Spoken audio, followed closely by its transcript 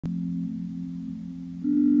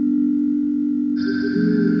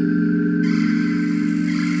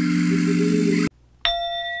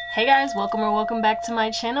Hey guys, welcome back to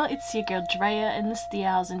my channel. It's your girl Drea and this is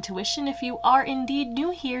Theowlsintuition. If you are indeed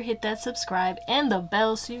new here, hit that subscribe and the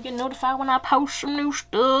bell so you get notified when I post some new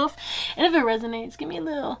stuff. And if it resonates, give me a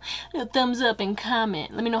little thumbs up and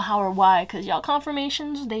comment. Let me know how or why, because y'all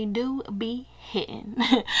confirmations, they do be hitting.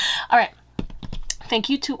 Alright. Thank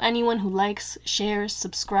you to anyone who likes, shares,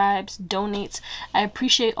 subscribes, donates. I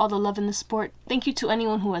appreciate all the love and the support. Thank you to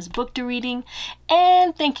anyone who has booked a reading.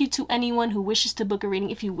 And thank you to anyone who wishes to book a reading.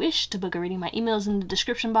 If you wish to book a reading, my email is in the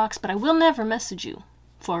description box, but I will never message you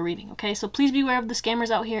for a reading, okay? So please beware of the scammers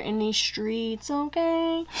out here in these streets,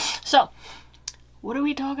 okay? So, what are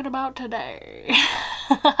we talking about today?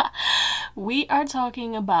 We are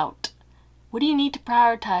talking about what do you need to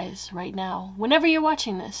prioritize right now? Whenever you're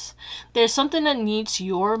watching this, there's something that needs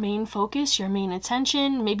your main focus, your main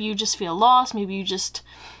attention. Maybe you just feel lost. Maybe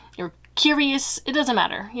you're curious. It doesn't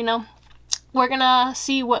matter, you know? We're gonna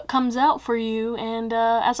see what comes out for you. And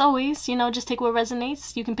as always, you know, just take what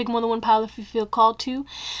resonates. You can pick more than one pile if you feel called to,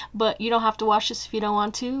 but you don't have to watch this if you don't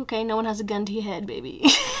want to, okay? No one has a gun to your head, baby.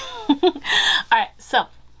 Alright, so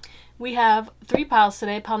we have 3 piles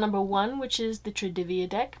today. Pile number 1, which is the Tridevia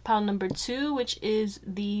Deck. Pile number 2, which is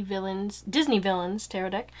the Disney Villains Tarot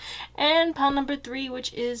Deck. And pile number 3,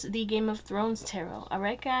 which is the Game of Thrones Tarot.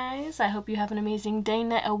 Alright guys, I hope you have an amazing day,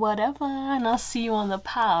 night, or whatever. And I'll see you on the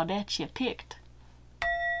pile that you picked.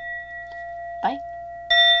 Bye.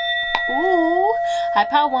 Ooh, hi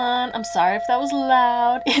pile 1. I'm sorry if that was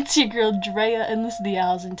loud. It's your girl Drea and this is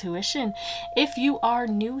Theowlsintuition. If you are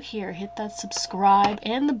new here, hit that subscribe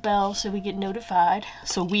and the bell so we get notified.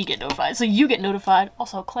 So you get notified.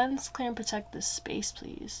 Also, cleanse, clear, and protect this space,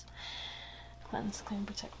 please. Cleanse, clear, and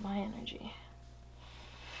protect my energy.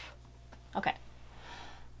 Okay.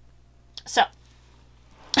 So,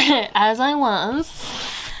 as I was...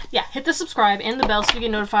 yeah, hit the subscribe and the bell so you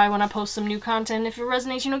get notified when I post some new content. If it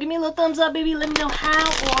resonates, you know, give me a little thumbs up, baby. Let me know how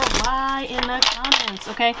or why in the comments,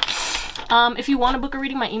 okay? If you want to book a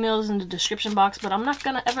reading, my email is in the description box, but I'm not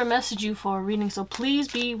going to ever message you for a reading, so please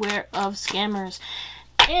beware of scammers.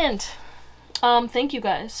 And thank you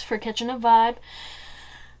guys for catching a vibe.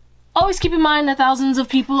 Always keep in mind that thousands of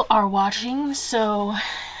people are watching, so...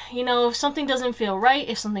 you know, if something doesn't feel right,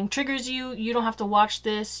 if something triggers you, you don't have to watch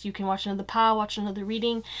this. You can watch another pile, watch another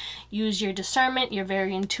reading. Use your discernment. You're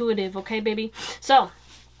very intuitive, okay, baby? So,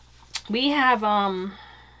 we have,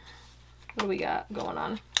 what do we got going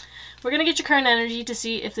on? We're going to get your current energy to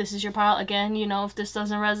see if this is your pile. Again, you know, if this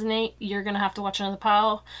doesn't resonate, you're going to have to watch another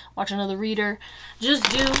pile, watch another reader. Just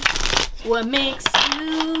do what makes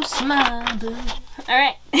you smile, boo.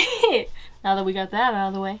 Alright. Now that we got that out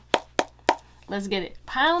of the way, let's get it.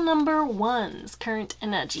 Pile number 1's current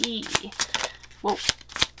energy. Whoa.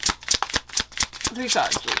 3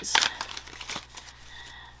 cards, please.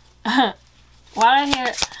 What I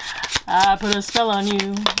hear, I put a spell on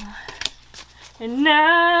you, and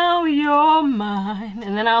now you're mine.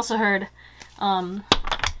 And then I also heard, I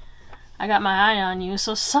got my eye on you.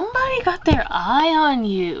 So somebody got their eye on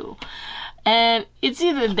you. And it's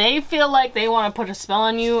either they feel like they want to put a spell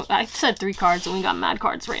on you. I said 3 cards and we got mad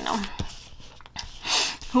cards right now.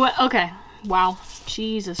 Okay, wow,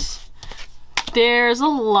 Jesus. There's a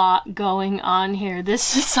lot going on here.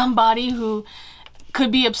 This is somebody who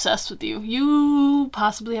could be obsessed with you. You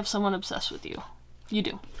possibly have someone obsessed with you. You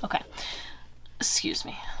do. Okay. Excuse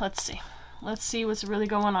me. Let's see. Let's see what's really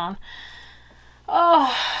going on.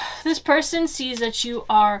 Oh, this person sees that you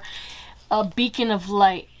are a beacon of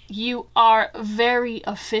light. You are very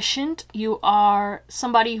efficient. You are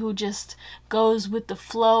somebody who just goes with the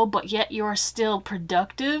flow, but yet you're still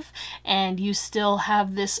productive and you still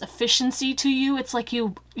have this efficiency to you. It's like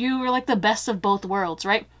you were like the best of both worlds,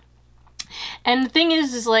 right? And the thing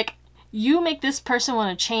is like you make this person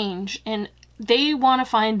want to change and they want to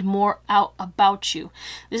find more out about you.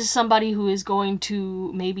 This is somebody who is going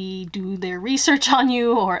to maybe do their research on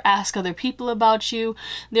you or ask other people about you.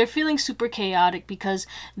 They're feeling super chaotic because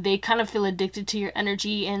they kind of feel addicted to your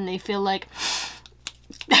energy and they feel like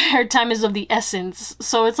their time is of the essence.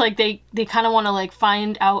 So it's like they kind of want to like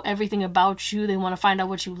find out everything about you. They want to find out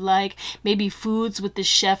what you like. Maybe foods with this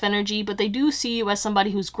chef energy, but they do see you as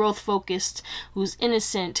somebody who's growth focused, who's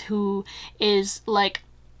innocent, who is like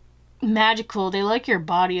magical. They like your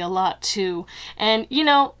body a lot too. And you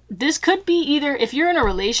know, this could be either, if you're in a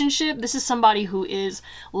relationship, this is somebody who is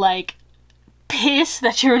like pissed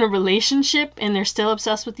that you're in a relationship and they're still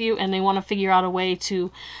obsessed with you and they want to figure out a way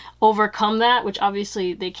to overcome that, which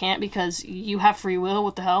obviously they can't because you have free will.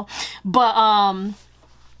 What the hell? But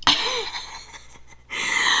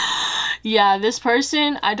yeah, this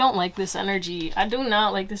person, I don't like this energy. I do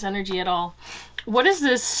not like this energy at all. What is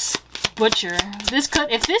this butcher. This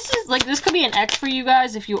could, if this is like, this could be an ex for you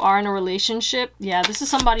guys if you are in a relationship. Yeah, this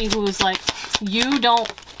is somebody who is like, you don't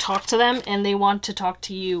talk to them and they want to talk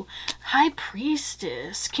to you. High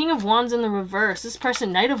Priestess, King of Wands in the reverse. This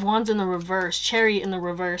person, Knight of Wands in the reverse, Chariot in the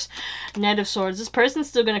reverse, Knight of Swords. This person's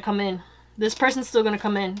still gonna come in. This person's still gonna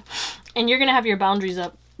come in, and you're gonna have your boundaries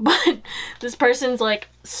up. But this person's like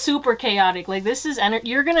super chaotic. Like this is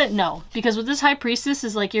you're gonna know, because with this High Priestess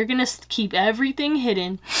is like, you're gonna keep everything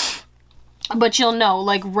hidden. But you'll know,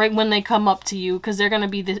 like, right when they come up to you, because they're going to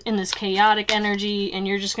be in this chaotic energy, and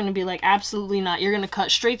you're just going to be like, absolutely not. You're going to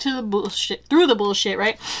cut straight to the bullshit, through the bullshit,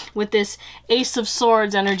 right? With this Ace of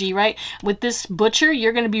Swords energy, right? With this Butcher,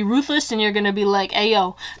 you're going to be ruthless, and you're going to be like,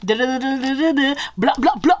 ayo, blah,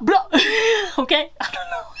 blah, blah, blah. Okay? I don't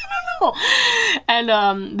know.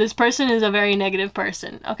 And this person is a very negative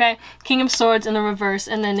person, okay? King of Swords in the reverse,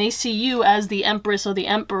 and then they see you as the Empress or the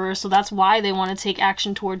Emperor, so that's why they want to take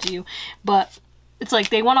action towards you. But it's like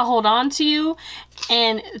they want to hold on to you,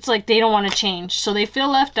 and it's like they don't want to change, so they feel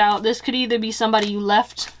left out. This could either be somebody you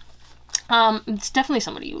left, it's definitely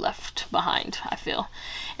somebody you left behind, I feel.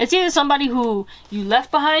 It's either somebody who you left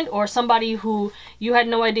behind or somebody who you had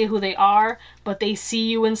no idea who they are, but they see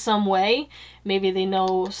you in some way. Maybe they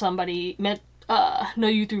know somebody, know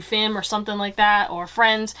you through fam or something like that, or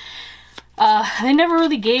friends. They never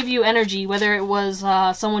really gave you energy, whether it was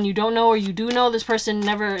someone you don't know or you do know. This person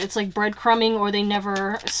never, it's like breadcrumbing, or they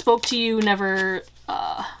never spoke to you, never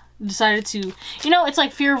decided to, you know, it's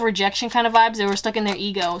like fear of rejection kind of vibes. They were stuck in their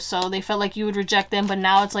ego, so they felt like you would reject them, but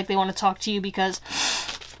now it's like they want to talk to you because,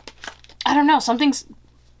 I don't know, something's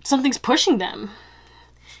pushing them,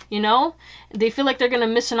 you know? They feel like they're gonna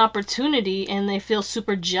miss an opportunity, and they feel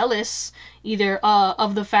super jealous, either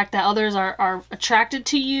of the fact that others are attracted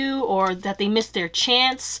to you, or that they missed their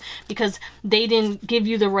chance because they didn't give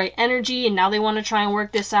you the right energy, and now they want to try and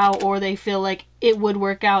work this out, or they feel like it would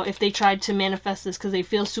work out if they tried to manifest this because they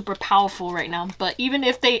feel super powerful right now. But even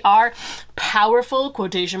if they are powerful,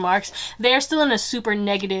 quotation marks, they're still in a super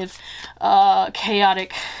negative,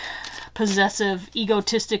 chaotic, possessive,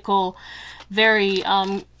 egotistical, very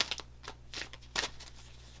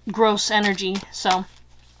gross energy. So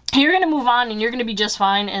you're going to move on, and you're going to be just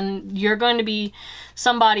fine, and you're going to be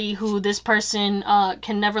somebody who this person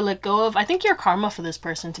can never let go of. I think you're karma for this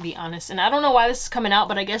person, to be honest, and I don't know why this is coming out,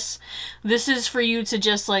 but I guess this is for you to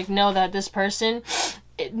just like know that this person,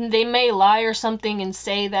 they may lie or something and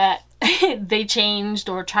say that they changed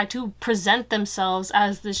or try to present themselves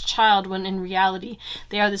as this child, when in reality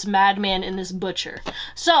they are this madman and this butcher.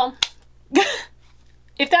 So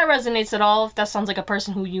if that resonates at all, if that sounds like a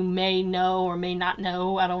person who you may know or may not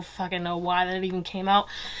know, I don't fucking know why that even came out.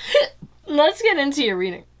 Let's get into your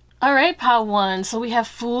reading. Alright, pile one. So we have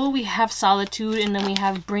Fool, we have Solitude, and then we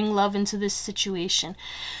have Bring Love into this situation.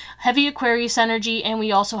 Heavy Aquarius energy, and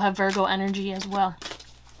we also have Virgo energy as well.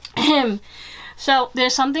 So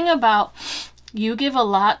there's something about, you give a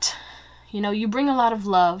lot, you know, you bring a lot of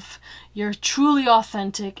love. You're truly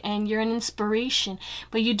authentic, and you're an inspiration.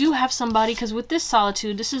 But you do have somebody, because with this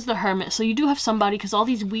Solitude, this is the Hermit. So you do have somebody, because all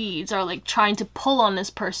these weeds are like trying to pull on this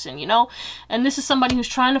person, you know? And this is somebody who's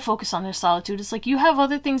trying to focus on their solitude. It's like you have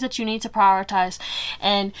other things that you need to prioritize.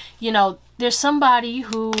 And, you know, there's somebody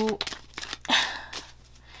who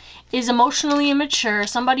is emotionally immature,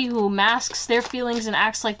 somebody who masks their feelings and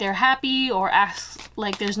acts like they're happy, or acts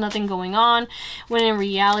like there's nothing going on, when in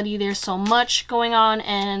reality there's so much going on,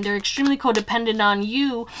 and they're extremely codependent on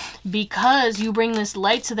you because you bring this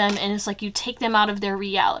light to them, and it's like you take them out of their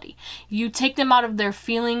reality. You take them out of their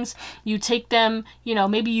feelings. You take them, you know,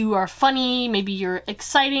 maybe you are funny, maybe you're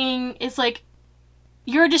exciting. It's like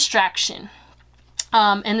you're a distraction.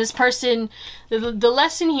 And this person, the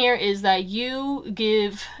lesson here is that you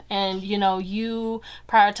give, and, you know, you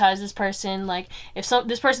prioritize this person. Like, if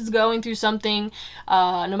this person's going through something,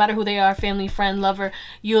 no matter who they are, family, friend, lover,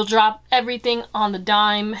 you'll drop everything on the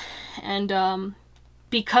dime. And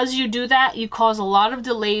because you do that, you cause a lot of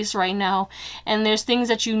delays right now. And there's things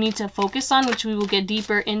that you need to focus on, which we will get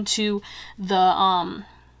deeper into the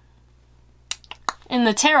in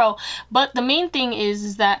the tarot. But the main thing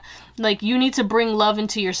is that, like, you need to bring love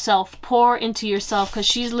into yourself, pour into yourself, because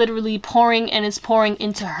she's literally pouring, and it's pouring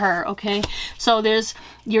into her, okay? So there's,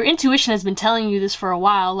 your intuition has been telling you this for a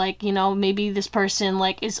while, like, you know, maybe this person,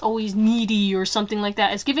 like, is always needy or something like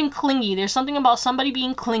that. It's giving clingy. There's something about somebody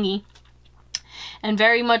being clingy, and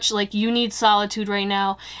very much like you need solitude right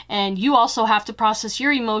now, and you also have to process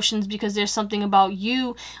your emotions, because there's something about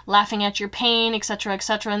you laughing at your pain, etc.,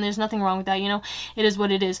 etc., and there's nothing wrong with that, you know? It is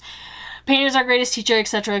what it is. pain is our greatest teacher,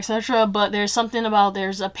 etc., etc. But there's something about,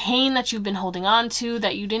 there's a pain that you've been holding on to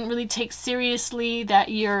that you didn't really take seriously, that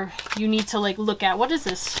you need to like look at. What is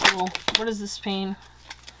this? What is this pain?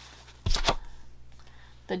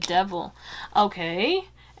 The Devil. Okay.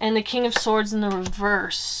 And the King of Swords in the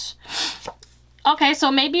reverse. Okay, so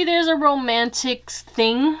maybe there's a romantic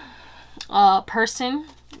thing, person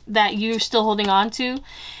that you're still holding on to.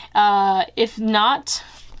 If not,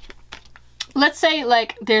 let's say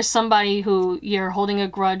like there's somebody who you're holding a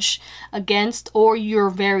grudge against, or you're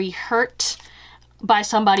very hurt by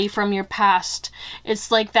somebody from your past.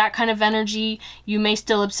 It's like that kind of energy. You may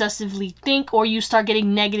still obsessively think, or you start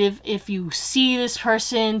getting negative if you see this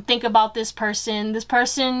person, think about this person. This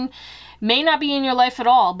person may not be in your life at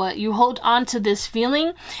all, but you hold on to this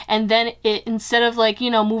feeling, and then it, instead of like,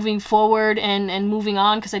 you know, moving forward and moving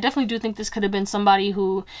on, because I definitely do think this could have been somebody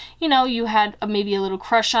who, you know, you had maybe a little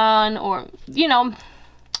crush on, or, you know,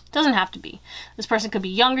 doesn't have to be. This person could be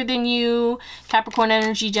younger than you, Capricorn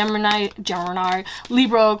energy, Gemini,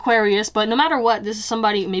 Libra, Aquarius, but no matter what, this is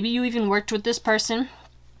somebody, maybe you even worked with this person,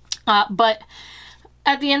 but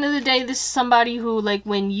at the end of the day, this is somebody who, like,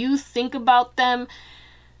 when you think about them,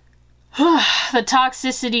 the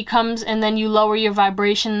toxicity comes, and then you lower your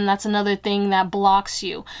vibration, and that's another thing that blocks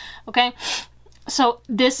you. Okay, so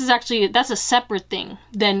this is actually, that's a separate thing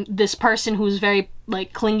than this person who's very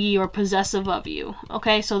like clingy or possessive of you.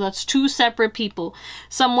 Okay, so that's two separate people.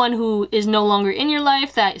 Someone who is no longer in your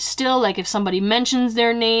life, that is still like, if somebody mentions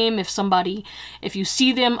their name, if you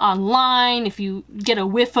see them online, if you get a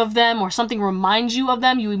whiff of them or something reminds you of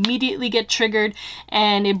them, you immediately get triggered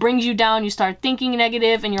and it brings you down. You start thinking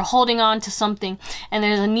negative and you're holding on to something, and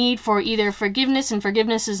there's a need for either forgiveness, and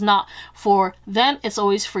forgiveness is not for them, it's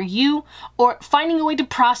always for you, or finding a way to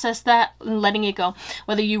process that and letting it go.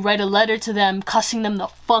 Whether you write a letter to them, cussing them the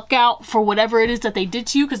fuck out for whatever it is that they did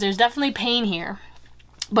to you, because there's definitely pain here,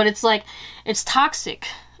 but it's like, it's toxic,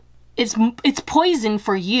 it's poison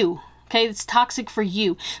for you. Okay, it's toxic for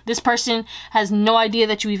you. This person has no idea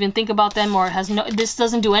that you even think about them, or this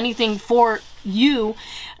doesn't do anything for you,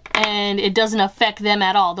 and it doesn't affect them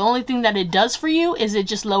at all. The only thing that it does for you is it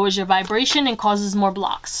just lowers your vibration and causes more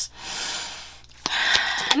blocks.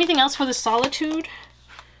 Anything else for the solitude?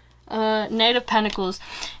 Knight of Pentacles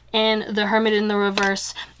and the Hermit in the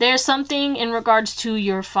reverse. There's something in regards to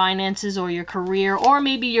your finances or your career, or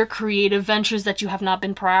maybe your creative ventures that you have not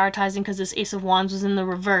been prioritizing, because this Ace of Wands was in the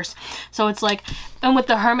reverse. So it's like, and with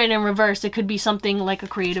the Hermit in reverse, it could be something like a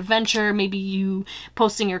creative venture, maybe you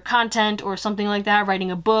posting your content or something like that,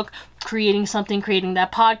 writing a book, creating something, creating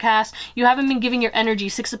that podcast. You haven't been giving your energy,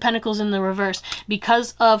 Six of Pentacles in the reverse,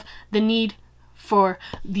 because of the need for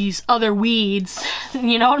these other weeds.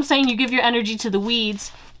 You know what I'm saying? You give your energy to the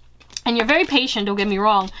weeds. And you're very patient, don't get me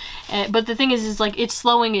wrong, but the thing is like, it's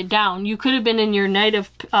slowing it down. You could have been in your Knight of,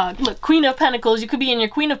 look, Queen of Pentacles, you could be in your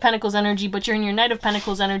Queen of Pentacles energy, but you're in your Knight of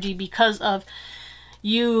Pentacles energy because of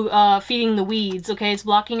you feeding the weeds, okay? It's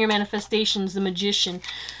blocking your manifestations, the Magician.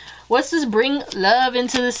 What's this? Bring love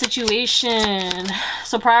into the situation.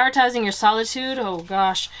 So prioritizing your solitude, oh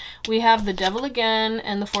gosh. We have the Devil again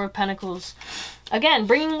and the Four of Pentacles. Again,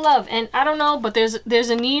 bringing love, and I don't know, but there's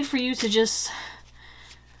a need for you to just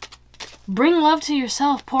bring love to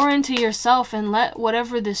yourself, pour into yourself, and let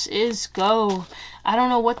whatever this is go. I don't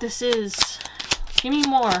know what this is. Give me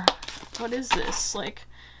more. What is this? Like,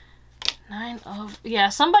 yeah,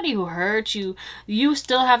 somebody who hurt you. You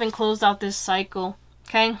still haven't closed out this cycle.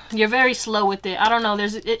 Okay? You're very slow with it. I don't know.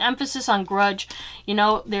 There's an emphasis on grudge. You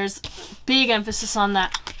know, there's big emphasis on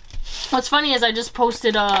that. What's funny is I just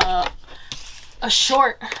posted a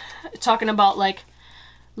short talking about like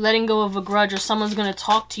letting go of a grudge, or someone's gonna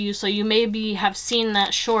talk to you, so you maybe have seen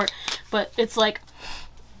that short, but it's like,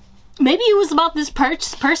 maybe it was about this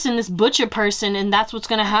person, this butcher person, and that's what's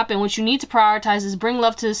gonna happen. What you need to prioritize is bring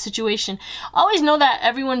love to the situation. Always know that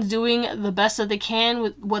everyone's doing the best that they can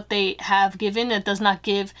with what they have given. That does not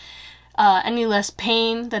give any less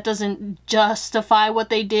pain, that doesn't justify what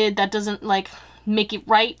they did, that doesn't like make it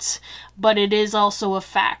right, but it is also a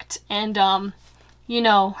fact. And you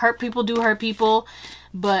know, hurt people do hurt people,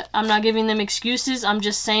 but I'm not giving them excuses. I'm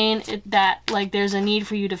just saying that like there's a need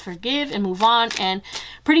for you to forgive and move on and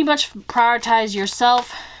pretty much prioritize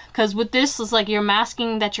yourself, because with this, it's like you're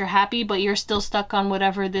masking that you're happy, but you're still stuck on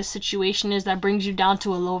whatever this situation is that brings you down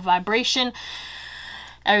to a low vibration.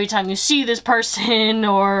 Every time you see this person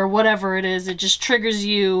or whatever it is, it just triggers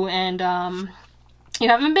you, and you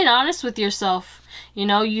haven't been honest with yourself. You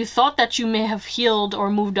know, you thought that you may have healed or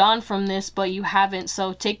moved on from this, but you haven't.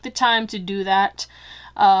 So take the time to do that.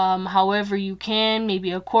 however you can.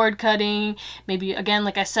 Maybe a cord cutting, maybe, again,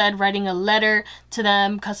 like I said, writing a letter to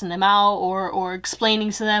them, cussing them out, or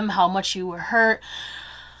explaining to them how much you were hurt.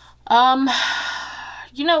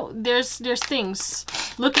 You know, there's things.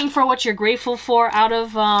 Looking for what you're grateful for out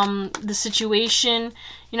of the situation.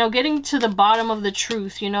 You know, getting to the bottom of the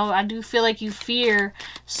truth. You know, I do feel like you fear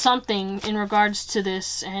something in regards to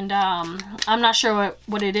this. And I'm not sure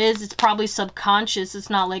what it is. It's probably subconscious. It's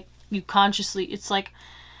not like you consciously. It's like,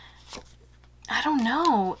 I don't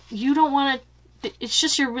know. You don't want to. It's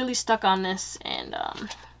just you're really stuck on this. And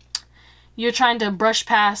you're trying to brush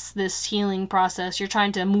past this healing process. You're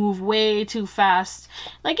trying to move way too fast.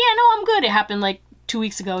 Like, yeah, no, I'm good. It happened like 2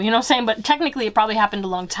 weeks ago, you know what I'm saying? But technically it probably happened a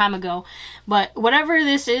long time ago. But whatever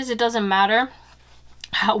this is, it doesn't matter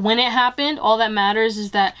when it happened. All that matters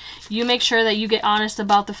is that you make sure that you get honest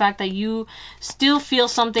about the fact that you still feel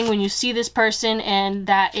something when you see this person, and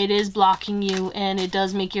that it is blocking you, and it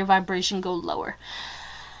does make your vibration go lower.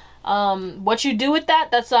 What you do with that,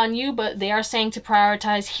 that's on you, but they are saying to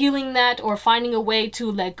prioritize healing that, or finding a way to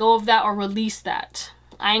let go of that or release that.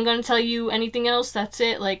 I ain't gonna tell you anything else. That's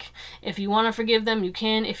it. Like, if you want to forgive them, you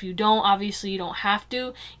can. If you don't, obviously you don't have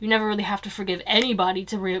to. You never really have to forgive anybody,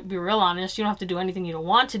 to be real honest. You don't have to do anything you don't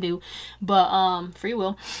want to do, but free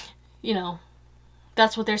will, you know.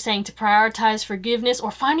 That's what they're saying, to prioritize forgiveness,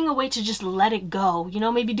 or finding a way to just let it go. You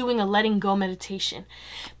know, maybe doing a letting go meditation.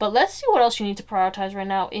 But let's see what else you need to prioritize right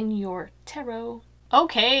now in your tarot.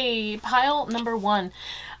 Okay, pile number 1.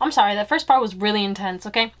 I'm sorry, that first part was really intense,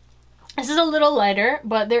 okay? This is a little lighter,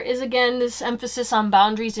 but there is, again, this emphasis on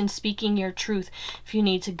boundaries and speaking your truth. If you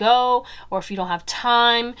need to go, or if you don't have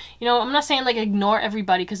time, you know, I'm not saying like ignore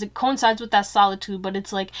everybody, because it coincides with that solitude, but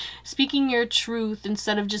it's like speaking your truth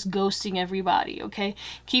instead of just ghosting everybody, okay?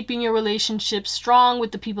 Keeping your relationships strong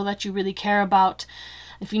with the people that you really care about.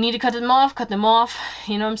 If you need to cut them off,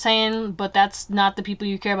 you know what I'm saying? But that's not the people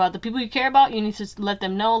you care about. The people you care about, you need to let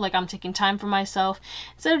them know, like, I'm taking time for myself,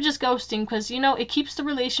 instead of just ghosting, because, you know, it keeps the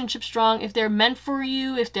relationship strong. If they're meant for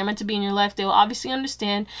you, if they're meant to be in your life, they will obviously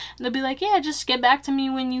understand, and they'll be like, yeah, just get back to me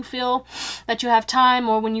when you feel that you have time,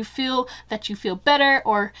 or when you feel that you feel better,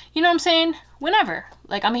 or, you know what I'm saying? Whenever.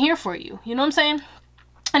 Like, I'm here for you. You know what I'm saying?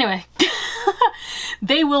 Anyway,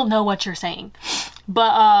 they will know what you're saying.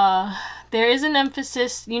 But there is an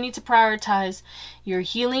emphasis. You need to prioritize your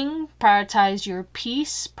healing, prioritize your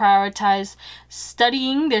peace, prioritize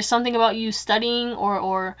studying. There's something about you studying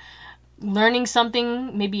or learning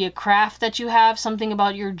something, maybe a craft that you have, something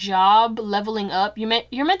about your job, leveling up.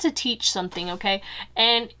 You're meant to teach something, okay?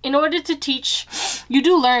 And in order to teach, you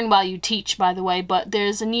do learn while you teach, by the way, but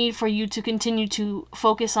there's a need for you to continue to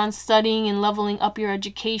focus on studying and leveling up your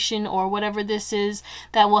education, or whatever this is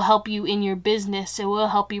that will help you in your business. It will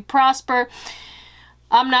help you prosper.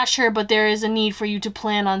 I'm not sure, but there is a need for you to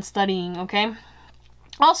plan on studying, okay?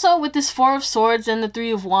 Also, with this 4 of Swords and the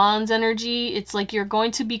 3 of Wands energy, it's like you're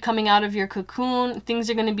going to be coming out of your cocoon.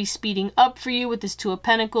 Things are going to be speeding up for you with this 2 of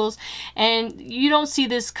Pentacles. And you don't see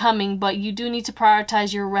this coming, but you do need to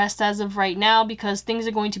prioritize your rest as of right now, because things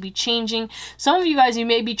are going to be changing. Some of you guys, you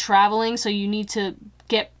may be traveling, so you need to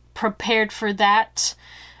get prepared for that,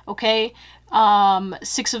 okay?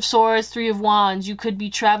 6 of Swords, 3 of Wands, you could be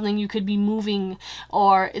traveling, you could be moving,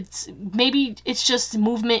 or maybe it's just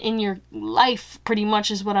movement in your life, pretty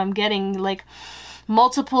much is what I'm getting. Like,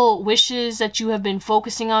 multiple wishes that you have been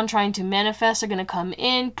focusing on, trying to manifest, are going to come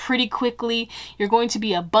in pretty quickly. You're going to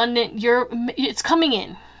be abundant. It's coming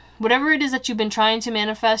in. Whatever it is that you've been trying to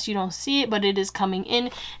manifest, you don't see it, but it is coming in.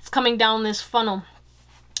 It's coming down this funnel.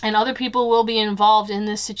 And other people will be involved in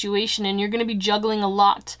this situation, and you're going to be juggling a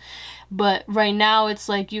lot. But right now, it's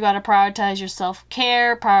like you got to prioritize your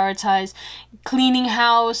self-care, prioritize cleaning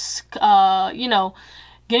house, you know,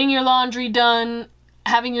 getting your laundry done,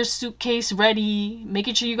 having your suitcase ready,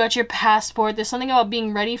 making sure you got your passport. There's something about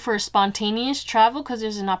being ready for spontaneous travel, because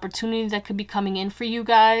there's an opportunity that could be coming in for you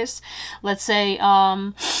guys. Let's say,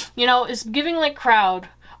 you know, it's giving like crowd.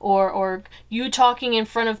 Or you talking in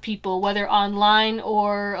front of people, whether online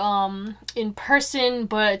or in person.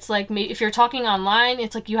 But it's like, if you're talking online,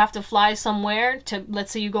 it's like you have to fly somewhere to,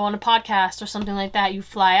 let's say you go on a podcast or something like that. You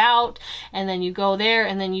fly out, and then you go there,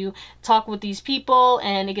 and then you talk with these people,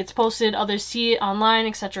 and it gets posted, others see it online,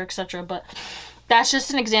 etc., etc. But that's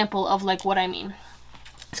just an example of like what I mean.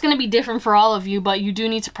 It's going to be different for all of you, but you do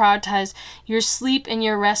need to prioritize your sleep and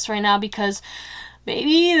your rest right now, because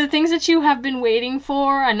maybe the things that you have been waiting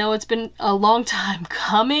for. I know it's been a long time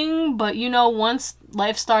coming, but you know, once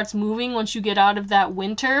life starts moving, once you get out of that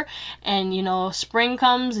winter and, you know, spring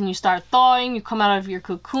comes and you start thawing, you come out of your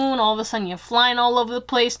cocoon, all of a sudden you're flying all over the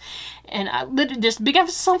place. And I literally just big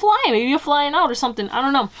emphasis on flying. Maybe you're flying out or something. I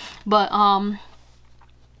don't know. But,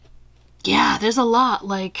 yeah, there's a lot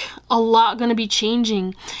gonna be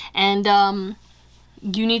changing, and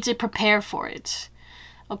you need to prepare for it,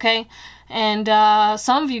 okay? And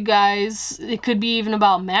some of you guys, it could be even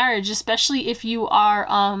about marriage, especially if you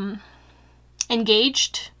are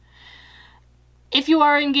engaged. If you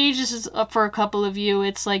are engaged, this is up for a couple of you.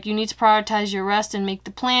 It's like you need to prioritize your rest and make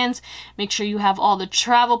the plans. Make sure you have all the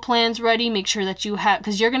travel plans ready. Make sure that you have,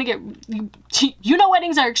 because you're going to get, you know,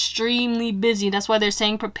 weddings are extremely busy. That's why they're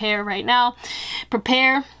saying prepare right now.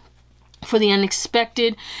 Prepare for the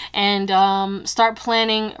unexpected and start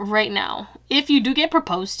planning right now. If you do get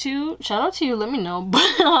proposed to, shout out to you, let me know.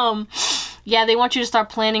 But yeah, they want you to start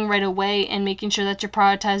planning right away and making sure that you're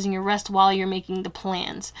prioritizing your rest while you're making the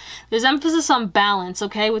plans. There's emphasis on balance,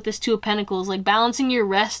 okay, with this Two of Pentacles, like balancing your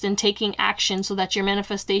rest and taking action so that your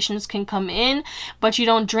manifestations can come in, but you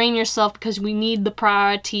don't drain yourself, because we need the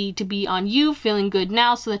priority to be on you feeling good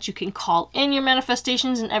now so that you can call in your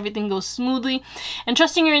manifestations and everything goes smoothly. And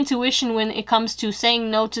trusting your intuition when it comes to saying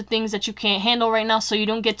no to things that you can't handle right now, so you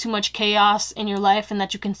don't get too much chaos in your life and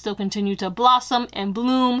that you can still continue to blossom and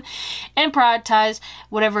bloom and prioritize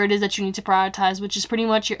whatever it is that you need to prioritize, which is pretty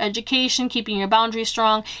much your education, keeping your boundaries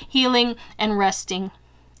strong, healing, and resting.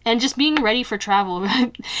 And just being ready for travel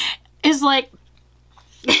is like,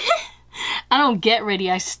 I don't get ready,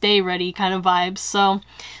 I stay ready kind of vibes. So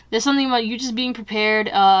there's something about you just being prepared,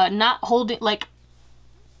 not holding, like,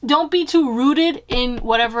 don't be too rooted in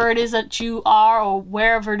whatever it is that you are or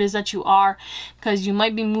wherever it is that you are, because you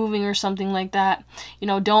might be moving or something like that. You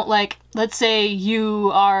know, don't, like, let's say you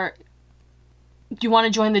want to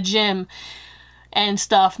join the gym and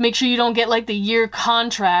stuff. Make sure you don't get like the year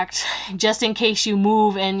contract just in case you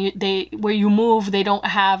move and where you move they don't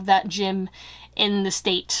have that gym in the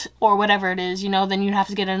state or whatever it is, you know, then you have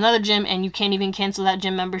to get another gym and you can't even cancel that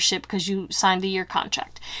gym membership because you signed the year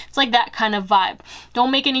contract. It's like that kind of vibe.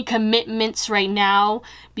 Don't make any commitments right now,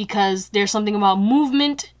 because there's something about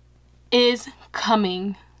movement is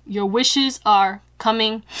coming. Your wishes are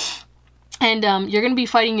coming. And you're going to be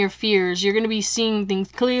fighting your fears. You're going to be seeing things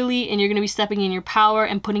clearly, and you're going to be stepping in your power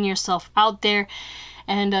and putting yourself out there.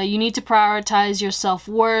 And you need to prioritize your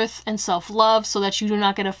self-worth and self-love so that you do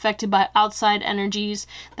not get affected by outside energies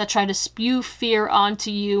that try to spew fear onto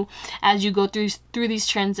you as you go through these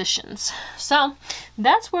transitions. So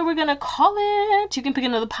that's where we're going to call it. You can pick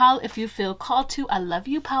another pile if you feel called to. I love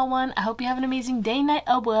you, pile one. I hope you have an amazing day, night,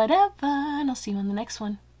 or whatever. And I'll see you in the next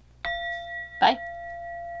one. Bye.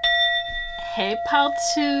 Hey pal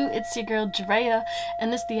 2, it's your girl Drea,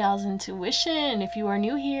 and this is Theowlsintuition. If you are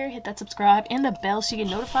new here, hit that subscribe and the bell so you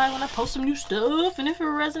get notified when I post some new stuff. And if it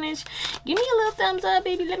resonates, give me a little thumbs up,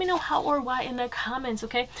 baby. Let me know how or why in the comments,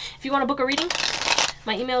 okay? If you want to book a reading,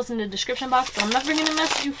 my email is in the description box, but I'm never going to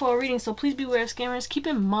message you for a reading, so please beware of scammers. Keep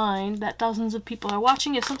in mind that thousands of people are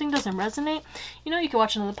watching. If something doesn't resonate, you know, you can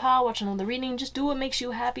watch another pile, watch another reading. Just do what makes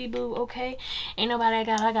you happy, boo, okay? Ain't nobody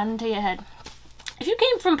got into your head. If you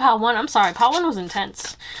came from pile 1, I'm sorry, pile 1 was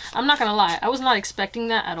intense. I'm not gonna lie, I was not expecting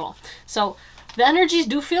that at all. So the energies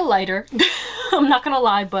do feel lighter. I'm not gonna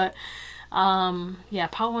lie, but yeah,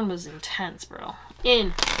 pile 1 was intense, bro.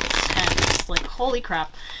 Intense. Like, holy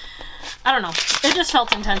crap. I don't know. It just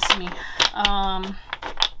felt intense to me.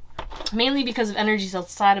 Mainly because of energies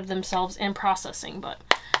outside of themselves and processing, but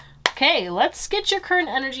okay, let's get your current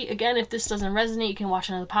energy. Again, if this doesn't resonate, you can watch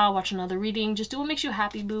another pile, watch another reading. Just do what makes you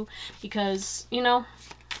happy, boo, because, you know,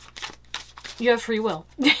 you have free will.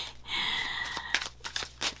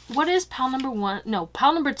 What is pile number 1? No,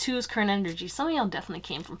 pile number 2 is current energy. Some of y'all definitely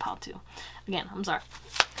came from pile 2. Again, I'm sorry.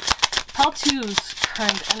 Pile 2's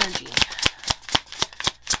current energy.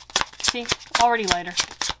 See? Already lighter.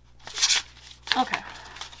 Okay.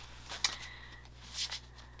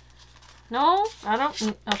 No, I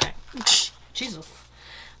don't. Okay. Jesus.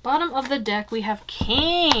 Bottom of the deck, we have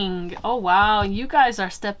King. Oh, wow. You guys are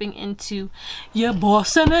stepping into your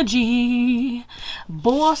boss energy.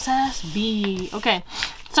 Boss ass B. Okay.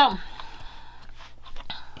 So,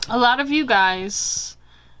 a lot of you guys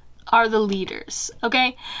are the leaders.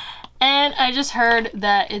 Okay. And I just heard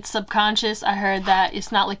that it's subconscious. I heard that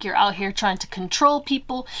it's not like you're out here trying to control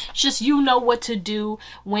people. It's just you know what to do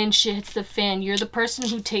when shit hits the fan. You're the person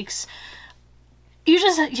who takes... You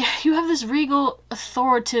have this regal,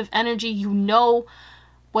 authoritative energy. You know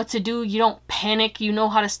what to do. You don't panic. You know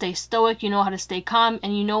how to stay stoic. You know how to stay calm,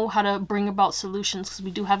 and you know how to bring about solutions, because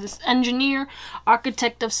we do have this engineer,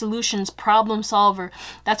 architect of solutions, problem solver.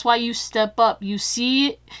 That's why you step up. You see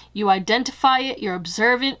it, you identify it, you're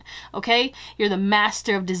observant, okay? You're the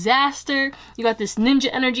master of disaster. You got this ninja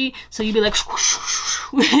energy, so you'd be like,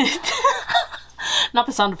 not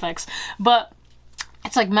the sound effects, but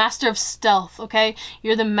it's like master of stealth, okay?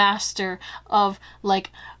 You're the master of like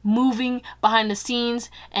moving behind the scenes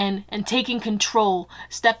and taking control,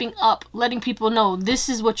 stepping up, letting people know this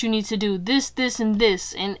is what you need to do, this, and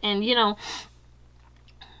this. And you know,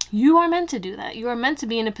 you are meant to do that. You are meant to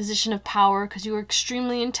be in a position of power because you are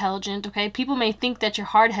extremely intelligent, okay? People may think that you're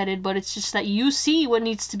hard-headed, but it's just that you see what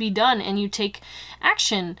needs to be done and you take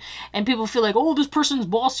action. And people feel like, oh, this person's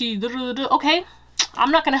bossy, okay?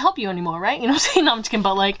 I'm not going to help you anymore, right? You know what I'm saying? No, I'm just kidding,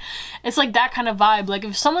 but like, it's like that kind of vibe. Like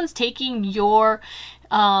if someone's taking your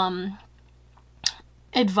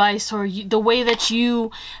advice or the way that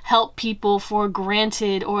you help people for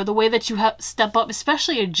granted, or the way that you step up,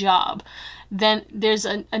 especially a job, then there's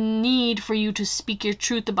a need for you to speak your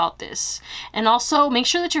truth about this. And also make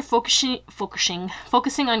sure that you're focusing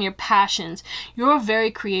on your passions. You're a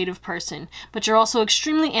very creative person, but you're also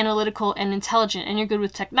extremely analytical and intelligent, and you're good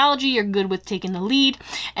with technology, you're good with taking the lead,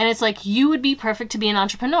 and it's like you would be perfect to be an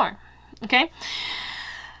entrepreneur, okay?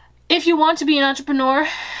 If you want to be an entrepreneur,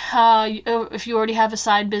 if you already have a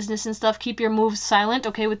side business and stuff, keep your moves silent,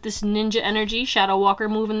 okay, with this ninja energy, shadow walker,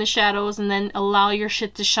 move in the shadows, and then allow your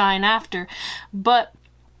shit to shine after. But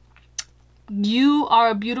you are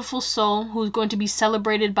a beautiful soul who's going to be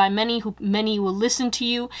celebrated by many, many will listen to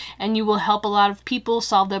you, and you will help a lot of people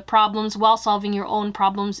solve their problems while solving your own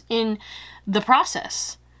problems in the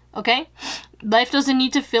process, okay? Life doesn't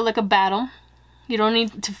need to feel like a battle. You don't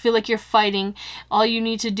need to feel like you're fighting. All you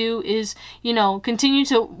need to do is, you know, continue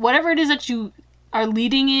to, whatever it is that you are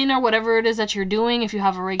leading in, or whatever it is that you're doing, if you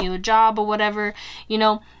have a regular job or whatever, you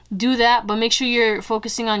know, do that. But make sure you're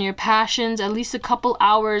focusing on your passions at least a couple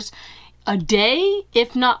hours a day,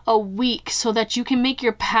 if not a week, so that you can make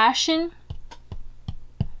your passion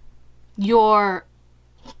your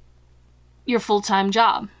full-time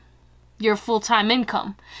job, your full-time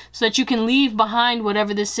income, so that you can leave behind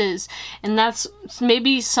whatever this is. And that's,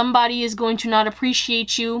 maybe somebody is going to not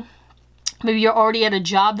appreciate you. Maybe you're already at a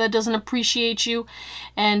job that doesn't appreciate you,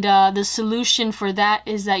 and the solution for that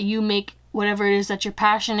is that you make whatever it is that your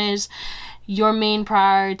passion is your main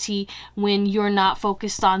priority when you're not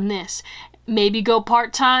focused on this. Maybe go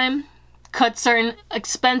part-time, cut certain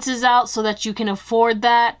expenses out so that you can afford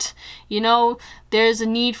that. You know, there's a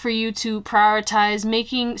need for you to prioritize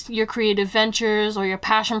making your creative ventures or your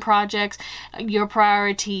passion projects your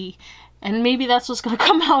priority. And maybe that's what's going to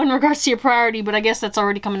come out in regards to your priority, but I guess that's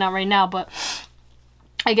already coming out right now. But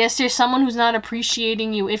I guess there's someone who's not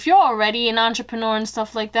appreciating you. If you're already an entrepreneur and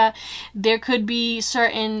stuff like that, there could be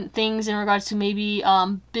certain things in regards to maybe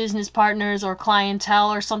business partners or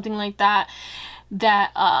clientele or something like that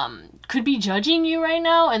that could be judging you right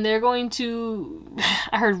now, and they're going to,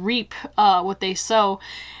 I heard, reap what they sow,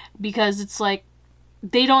 because it's like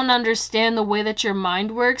they don't understand the way that your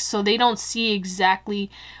mind works, so they don't see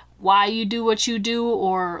exactly why you do what you do,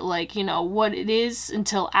 or like, you know, what it is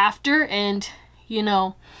until after. And you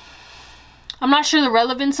know, I'm not sure the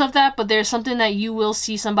relevance of that, but there's something that you will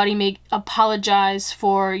see somebody apologize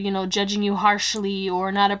for, you know, judging you harshly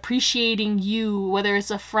or not appreciating you, whether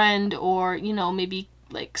it's a friend or, you know, maybe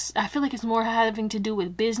like, I feel like it's more having to do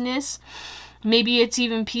with business. Maybe it's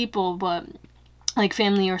even people, but like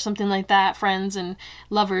family or something like that, friends and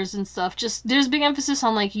lovers and stuff. Just, there's big emphasis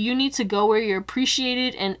on like, you need to go where you're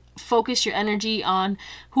appreciated and focus your energy on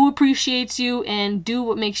who appreciates you and do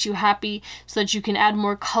what makes you happy, so that you can add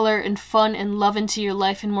more color and fun and love into your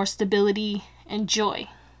life and more stability and joy.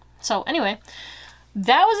 So anyway,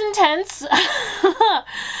 that was intense.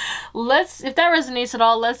 If that resonates at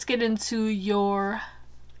all, let's get into your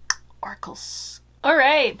oracles. All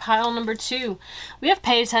right, pile number 2. We have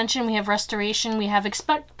pay attention, we have restoration, we have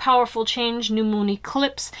expect powerful change, new moon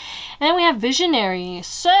eclipse, and then we have visionary.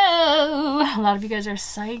 So a lot of you guys are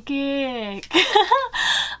psychic.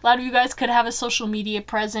 A lot of you guys could have a social media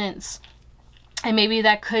presence. And maybe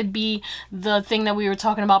that could be the thing that we were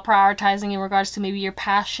talking about, prioritizing in regards to maybe your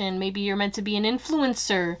passion. Maybe you're meant to be an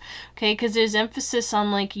influencer, okay? Because there's emphasis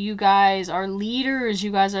on like, you guys are leaders,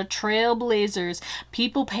 you guys are trailblazers.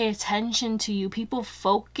 People pay attention to you. People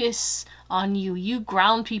focus on you. You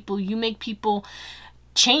ground people. You make people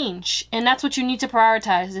change. And that's what you need to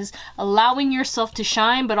prioritize, is allowing yourself to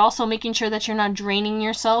shine, but also making sure that you're not draining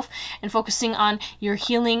yourself, and focusing on your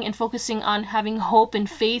healing, and focusing on having hope and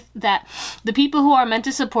faith that the people who are meant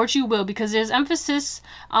to support you will, because there's emphasis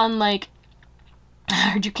on like,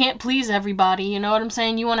 you can't please everybody, you know what I'm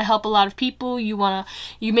saying? You want to help a lot of people. You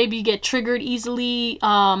maybe get triggered easily,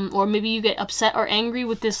 or maybe you get upset or angry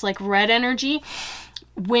with this like red energy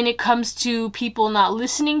when it comes to people not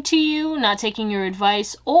listening to you, not taking your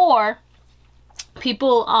advice, or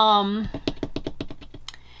people,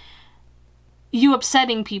 you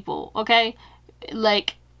upsetting people, okay?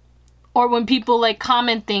 Like, or when people like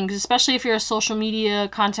comment things, especially if you're a social media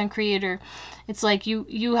content creator, it's like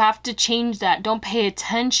you have to change that. Don't pay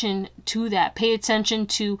attention to that. Pay attention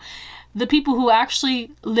to the people who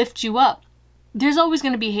actually lift you up. There's always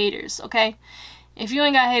going to be haters, okay? If you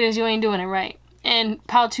ain't got haters, you ain't doing it right. And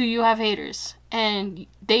Pal 2, you have haters, and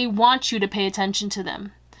they want you to pay attention to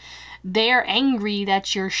them. They're angry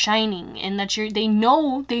that you're shining, and that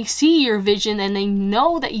they see your vision, and they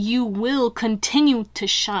know that you will continue to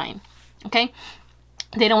shine. Okay?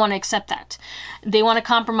 They don't want to accept that. They want to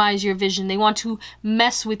compromise your vision. They want to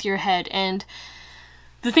mess with your head. And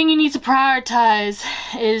the thing you need to prioritize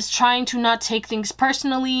is trying to not take things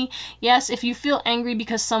personally. Yes, if you feel angry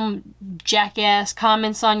because some jackass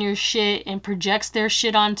comments on your shit and projects their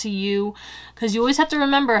shit onto you, because you always have to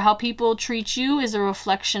remember how people treat you is a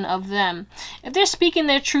reflection of them. If they're speaking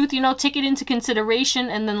their truth, you know, take it into consideration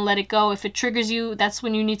and then let it go. If it triggers you, that's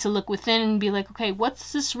when you need to look within and be like, okay, why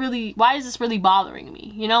is this really bothering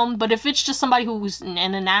me? You know, but if it's just somebody who's in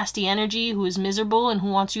a nasty energy, who is miserable and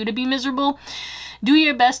who wants you to be miserable, do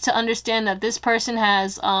your best to understand that this person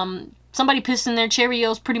has somebody pissed in their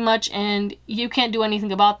Cheerios pretty much, and you can't do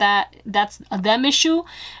anything about that. That's a them issue.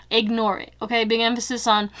 Ignore it. Okay, big emphasis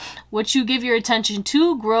on what you give your attention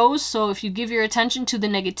to grows. So if you give your attention to the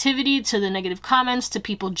negativity, to the negative comments, to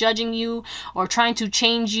people judging you or trying to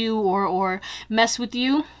change you or mess with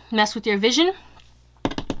your vision,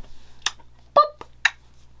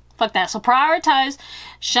 fuck that. So prioritize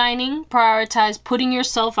shining, prioritize putting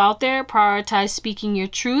yourself out there, prioritize speaking your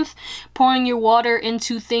truth, pouring your water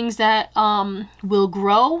into things that will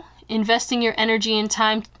grow, investing your energy and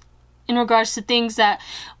time in regards to things that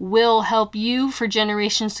will help you for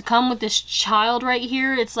generations to come. With this child right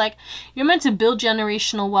here, it's like you're meant to build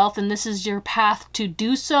generational wealth, and this is your path to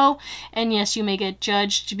do so. And yes, you may get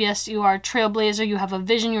judged. Yes, you are a trailblazer, you have a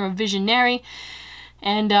vision, you're a visionary.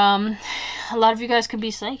 And a lot of you guys could be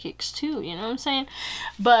psychics too, you know what I'm saying?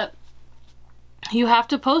 But you have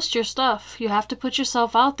to post your stuff. You have to put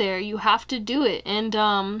yourself out there. You have to do it.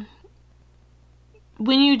 And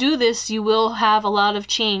when you do this, you will have a lot of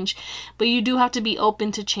change. But you do have to be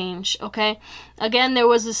open to change, okay? Again, there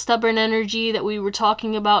was a stubborn energy that we were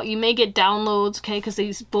talking about. You may get downloads, okay?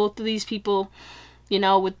 Because both of these people, you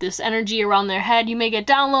know, with this energy around their head, you may get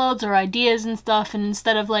downloads or ideas and stuff. And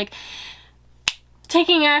instead of like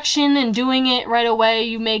taking action and doing it right away,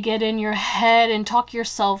 you may get in your head and talk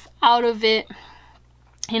yourself out of it.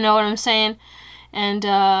 You know what I'm saying? And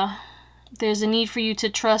there's a need for you to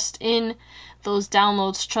trust in those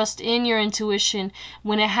downloads, trust in your intuition.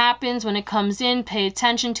 When it happens, when it comes in, pay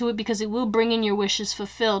attention to it, because it will bring in your wishes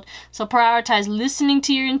fulfilled. So prioritize listening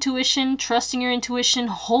to your intuition, trusting your intuition,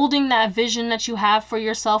 holding that vision that you have for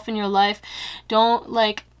yourself in your life. Don't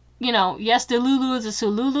like, you know, yes, Delulu is a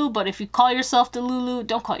Sululu, but if you call yourself Delulu,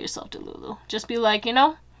 don't call yourself Delulu. Just be like, you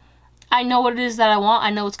know, I know what it is that I want.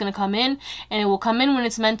 I know it's going to come in, and it will come in when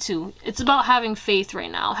it's meant to. It's about having faith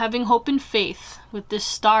right now, having hope and faith with this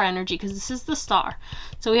star energy, because this is the star.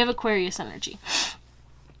 So we have Aquarius energy.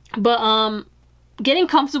 But getting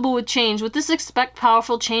comfortable with change. With this expect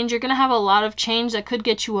powerful change, you're going to have a lot of change that could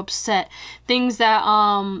get you upset. Things that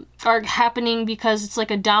are happening because it's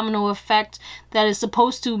like a domino effect that is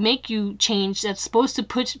supposed to make you change, that's supposed to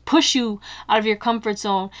push you out of your comfort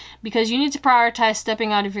zone, because you need to prioritize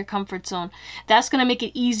stepping out of your comfort zone. That's going to make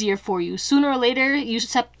it easier for you. Sooner or later, you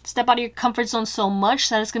step out of your comfort zone so much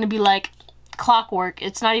that it's going to be like clockwork.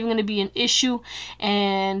 It's not even going to be an issue,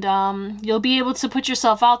 and you'll be able to put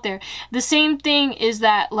yourself out there. The same thing is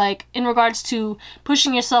that, like, in regards to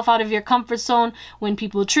pushing yourself out of your comfort zone, when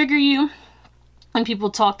people trigger you, when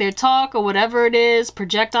people talk their talk or whatever it is,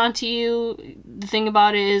 project onto you, the thing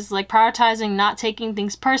about it is like prioritizing not taking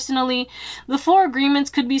things personally. The 4 agreements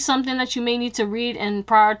could be something that you may need to read and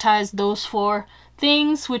prioritize those 4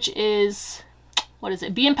 things, which is, what is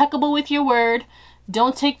it? Be impeccable with your word.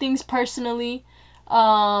 Don't take things personally.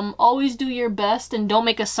 Always do your best, and don't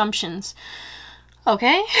make assumptions.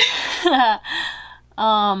 Okay? That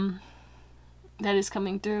is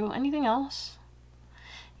coming through. Anything else?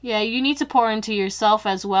 Yeah, you need to pour into yourself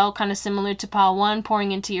as well, kind of similar to pile 1,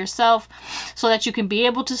 pouring into yourself so that you can be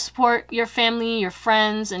able to support your family, your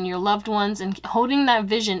friends, and your loved ones, and holding that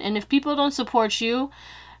vision. And if people don't support you,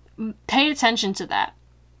 pay attention to that.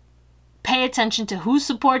 Pay attention to who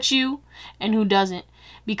supports you and who doesn't.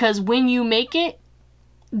 Because when you make it,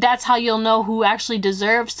 that's how you'll know who actually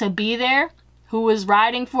deserves to be there, who is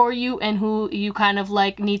riding for you, and who you kind of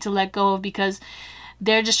like need to let go of because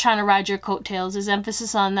they're just trying to ride your coattails. There's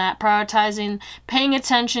emphasis on that. Prioritizing, paying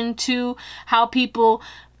attention to how people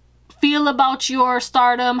feel about your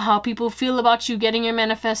stardom, how people feel about you getting your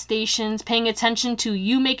manifestations, paying attention to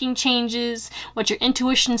you making changes, what your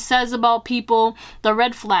intuition says about people, the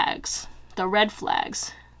red flags. The red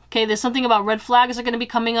flags. Okay, there's something about red flags that are going to be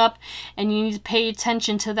coming up, and you need to pay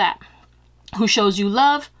attention to that. Who shows you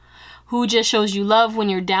love? Who just shows you love when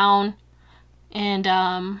you're down? And,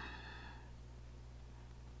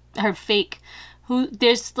 her fake. Who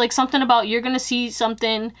there's like something about you're gonna see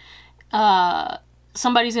something,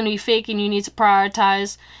 somebody's gonna be fake, and you need to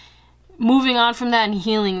prioritize moving on from that and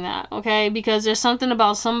healing that, okay? Because there's something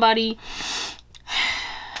about somebody,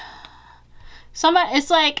 it's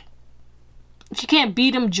like if you can't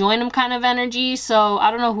beat them, join them kind of energy. So I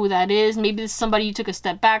don't know who that is. Maybe it's somebody you took a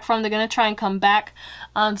step back from. They're gonna try and come back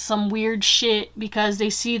on some weird shit because they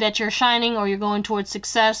see that you're shining or you're going towards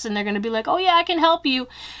success, and they're gonna be like, oh yeah, I can help you.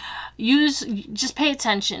 Just pay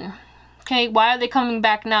attention. Okay, why are they coming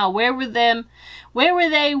back now? Where were they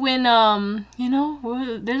when you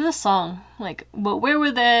know, there's a song like, but where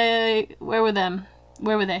were they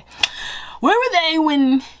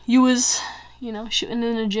when you was, you know, shooting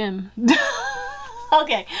in the gym?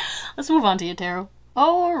 Okay, let's move on to your tarot.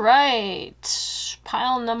 All right,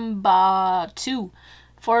 pile number 2.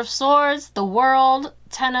 4 of Swords, the World,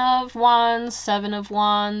 10 of Wands, 7 of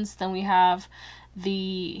Wands. Then we have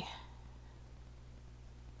the...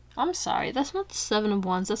 I'm sorry, that's not the 7 of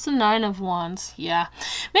Wands, that's the 9 of Wands. Yeah,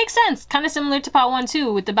 makes sense. Kind of similar to pile 1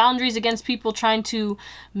 too, with the boundaries against people trying to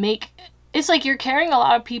make... It's like you're carrying a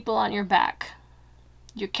lot of people on your back.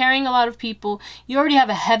 You're carrying a lot of people. You already have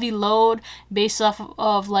a heavy load based off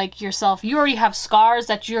of like yourself. You already have scars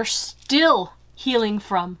that you're still healing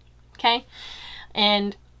from, okay?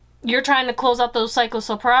 And you're trying to close out those cycles.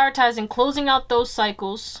 So prioritizing closing out those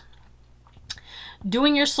cycles,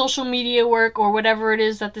 doing your social media work or whatever it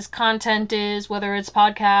is that this content is, whether it's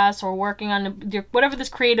podcasts or working on whatever this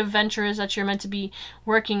creative venture is that you're meant to be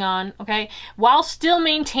working on, okay? While still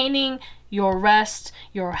maintaining your rest,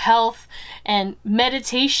 your health, and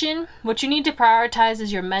meditation. What you need to prioritize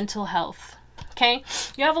is your mental health, okay?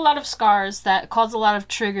 You have a lot of scars that cause a lot of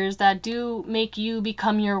triggers that do make you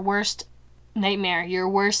become your worst nightmare, your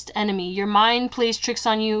worst enemy. Your mind plays tricks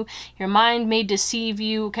on you. Your mind may deceive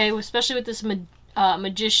you, okay? Especially with this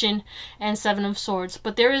Magician and 7 of Swords.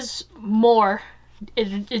 But there is more.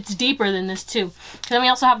 It's deeper than this too. Then we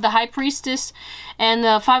also have the High Priestess and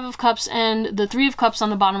the 5 of Cups and the 3 of Cups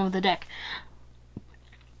on the bottom of the deck.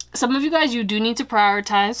 Some of you guys, you do need to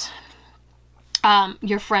prioritize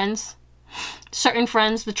your friends. Certain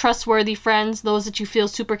friends, the trustworthy friends, those that you feel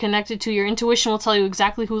super connected to. Your intuition will tell you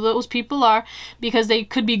exactly who those people are, because they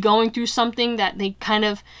could be going through something that they kind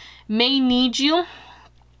of may need you,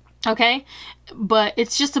 okay? But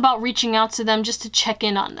it's just about reaching out to them just to check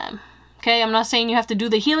in on them. Okay, I'm not saying you have to do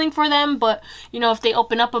the healing for them, but, you know, if they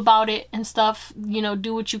open up about it and stuff, you know,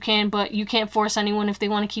 do what you can, but you can't force anyone. If they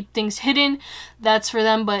want to keep things hidden, that's for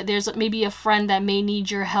them, but there's maybe a friend that may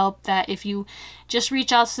need your help, that if you just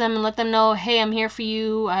reach out to them and let them know, hey, I'm here for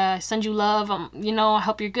you, I send you love, you know, I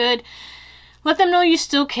hope you're good. Let them know you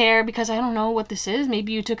still care, because I don't know what this is.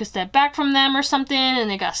 Maybe you took a step back from them or something and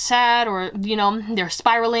they got sad, or, you know, they're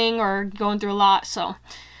spiraling or going through a lot, so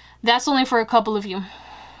that's only for a couple of you.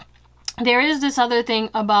 There is this other thing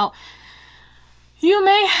about, you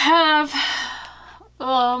may have,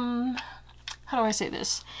 how do I say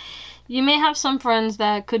this? You may have some friends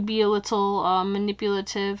that could be a little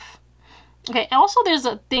manipulative. Okay, also there's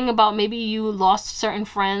a thing about maybe you lost certain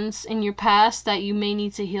friends in your past that you may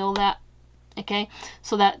need to heal that, okay?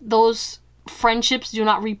 So that those friendships do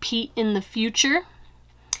not repeat in the future.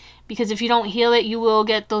 Because if you don't heal it, you will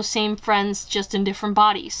get those same friends just in different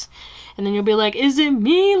bodies. And then you'll be like, is it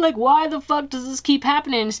me? Like, why the fuck does this keep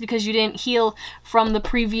happening? It's because you didn't heal from the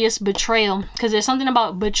previous betrayal. Because there's something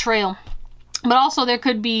about betrayal. But also there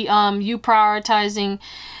could be you prioritizing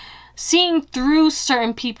seeing through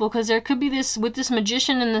certain people. Because there could be this, with this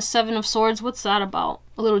Magician and the 7 of Swords, what's that about?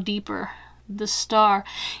 A little deeper. The Star.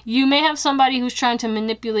 You may have somebody who's trying to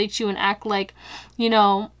manipulate you and act like, you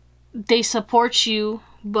know, they support you.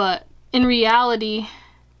 But in reality,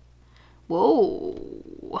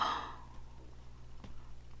 whoa.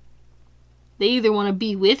 They either want to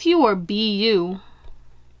be with you or be you.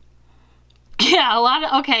 Yeah, a lot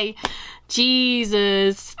of, okay.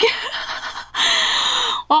 Jesus.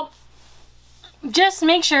 Well, just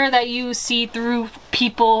make sure that you see through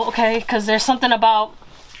people, okay? Because there's something about,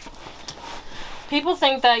 people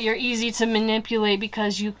think that you're easy to manipulate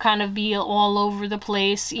because you kind of be all over the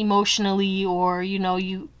place emotionally, or, you know,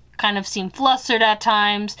 you kind of seem flustered at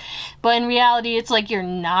times, but in reality it's like you're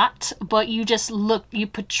not, but you just look, you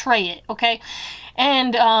portray it, okay?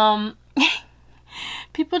 And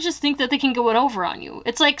people just think that they can go it over on you.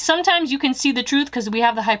 It's like sometimes you can see the truth because we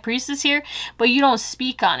have the High Priestess here, but you don't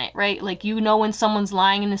speak on it, right? Like, you know when someone's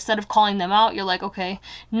lying, and instead of calling them out, you're like, okay,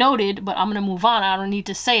 noted, but I'm gonna move on. I don't need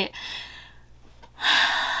to say it.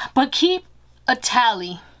 But keep a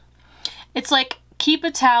tally. It's like, keep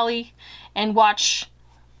a tally and watch.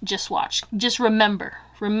 Just watch. Just remember.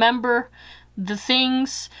 Remember the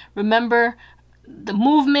things. Remember the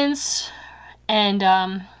movements.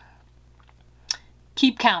 And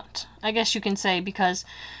keep count, I guess you can say, because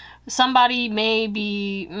somebody may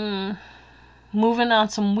be moving on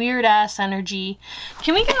some weird ass energy.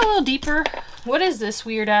 Can we get a little deeper? What is this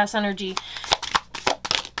weird ass energy?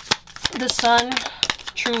 The Sun,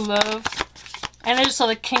 true love, and I just saw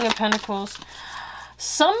the King of Pentacles.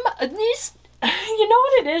 You know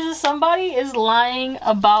what it is somebody is lying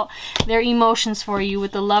about their emotions for you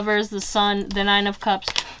with the Lovers, the Sun, the Nine of Cups.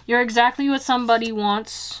 You're exactly what somebody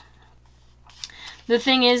wants. The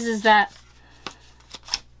thing is that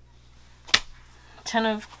Ten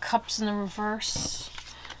of Cups in the reverse.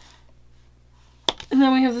 And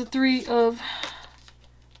then we have the Three of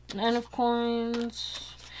Nine of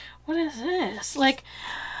Coins. What is this? Like,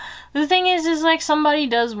 the thing is like somebody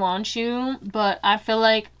does want you, but I feel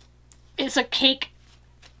like it's a cake,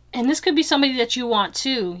 and this could be somebody that you want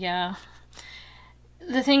too. Yeah.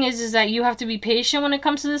 The thing is that you have to be patient when it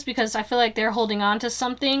comes to this, because I feel like they're holding on to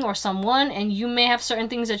something or someone, and you may have certain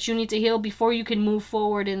things that you need to heal before you can move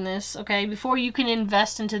forward in this, okay? Before you can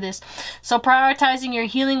invest into this. So prioritizing your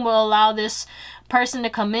healing will allow this person to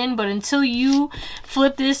come in, but until you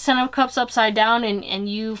flip this Ten of Cups upside down and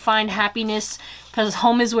you find happiness, because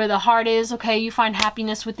home is where the heart is, okay? You find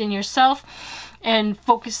happiness within yourself and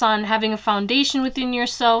focus on having a foundation within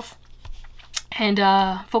yourself, and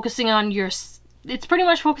focusing on your, it's pretty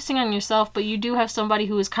much focusing on yourself, but you do have somebody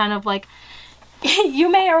who is kind of like, you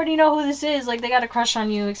may already know who this is, like they got a crush on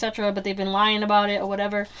you, etc., but they've been lying about it or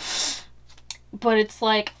whatever. But it's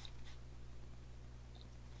like,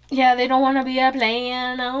 yeah, they don't want to be a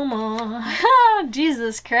player no more.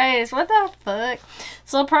 Jesus Christ, what the fuck?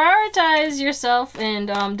 So prioritize yourself, and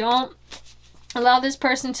don't allow this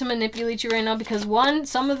person to manipulate you right now, because one,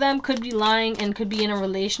 some of them could be lying and could be in a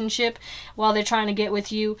relationship while they're trying to get with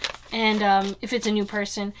you, and if it's a new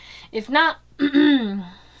person. If not,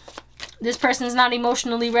 this person's not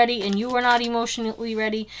emotionally ready, and you are not emotionally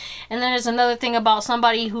ready. And then there's another thing about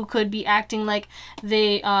somebody who could be acting like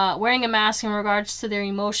they wearing a mask in regards to their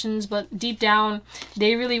emotions, but deep down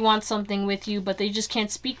they really want something with you, but they just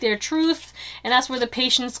can't speak their truth. And that's where the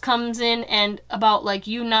patience comes in, and about like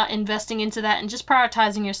you not investing into that and just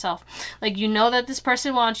prioritizing yourself. Like, you know that this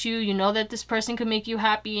person wants you, you know that this person could make you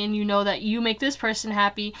happy, and you know that you make this person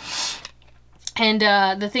happy. And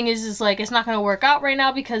the thing is like, it's not going to work out right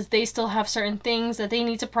now because they still have certain things that they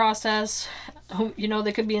need to process. You know,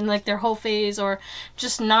 they could be in like their whole phase or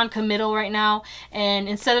just non-committal right now. And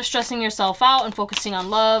instead of stressing yourself out and focusing on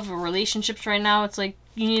love or relationships right now, it's like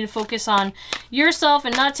you need to focus on yourself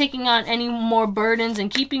and not taking on any more burdens,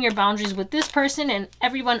 and keeping your boundaries with this person and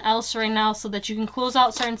everyone else right now, so that you can close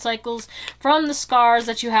out certain cycles from the scars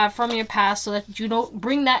that you have from your past, so that you don't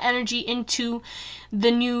bring that energy into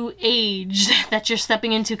the new age that you're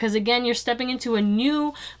stepping into. Because again, you're stepping into a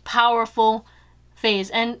new powerful phase.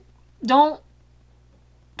 And don't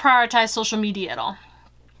prioritize social media at all.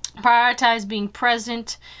 Prioritize being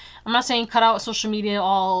present. I'm not saying cut out social media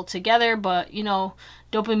altogether, but you know,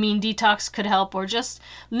 dopamine detox could help, or just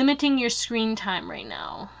limiting your screen time right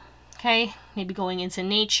now. Okay, maybe going into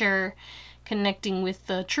nature, connecting with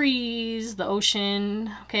the trees, the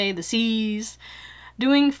ocean, okay, the seas,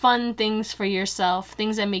 doing fun things for yourself,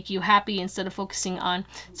 things that make you happy, instead of focusing on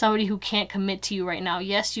somebody who can't commit to you right now.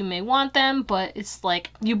 Yes, you may want them, but it's like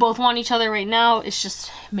you both want each other right now. It's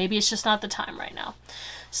just, maybe it's just not the time right now.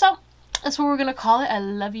 So that's what we're gonna call it. I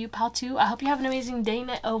love you, pal 2. I hope you have an amazing day,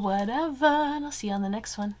 night, or whatever, and I'll see you on the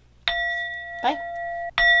next one. Bye.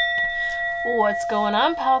 What's going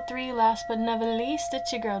on, pal 3? Last but never least,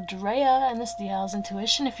 it's your girl Drea, and this is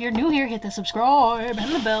Theowlsintuition. If you're new here, hit the subscribe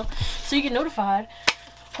and the bell so you get notified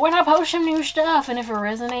when I post some new stuff. And if it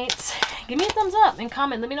resonates, give me a thumbs up and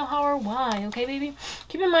comment. Let me know how or why, okay, baby?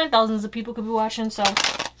 Keep in mind, thousands of people could be watching, so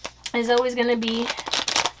there's always going to be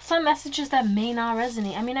some messages that may not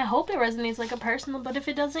resonate. I mean, I hope it resonates like a personal, but if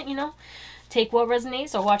it doesn't, you know, take what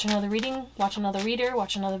resonates, or watch another reading, watch another reader,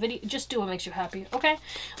 watch another video. Just do what makes you happy, okay?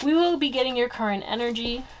 We will be getting your current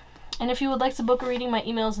energy. And if you would like to book a reading, my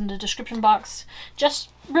email is in the description box. Just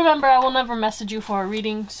remember, I will never message you for a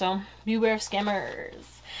reading, so beware of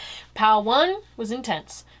scammers. Pile 1 was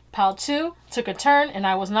intense. Pile 2 took a turn, and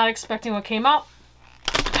I was not expecting what came out.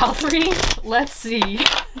 Pile 3, let's see.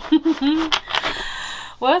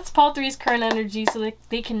 What's Pile 3's current energy so that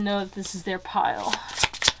they can know that this is their pile?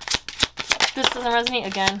 If this doesn't resonate,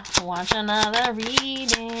 again, watch another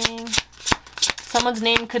reading. Someone's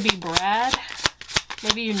name could be Brad.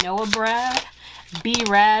 Maybe you know a Brad. B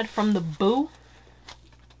Rad from the Boo.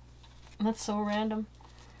 That's so random.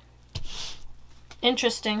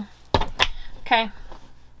 Interesting. Okay.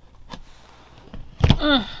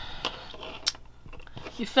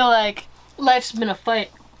 You feel like life's been a fight.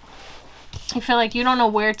 You feel like you don't know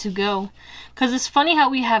where to go. Because it's funny how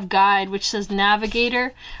we have guide, which says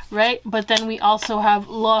navigator, right? But then we also have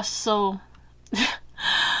lost soul.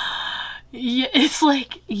 Yeah, it's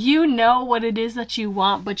like you know what it is that you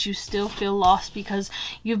want, but you still feel lost because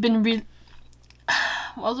you've been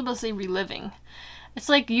I was about to say reliving. It's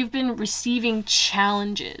like you've been receiving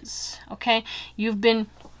challenges, okay? You've been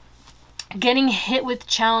getting hit with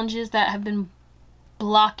challenges that have been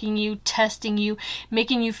blocking you, testing you,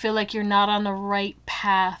 making you feel like you're not on the right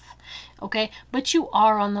path, okay? But you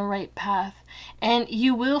are on the right path. And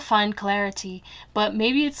you will find clarity, but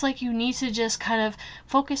maybe it's like you need to just kind of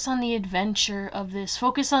focus on the adventure of this.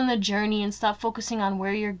 Focus on the journey and stop focusing on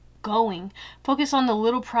where you're going. Focus on the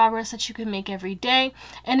little progress that you can make every day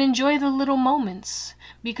and enjoy the little moments,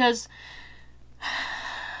 because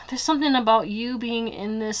there's something about you being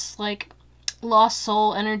in this like lost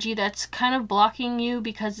soul energy that's kind of blocking you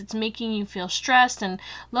because it's making you feel stressed and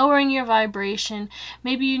lowering your vibration.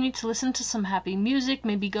 Maybe you need to listen to some happy music.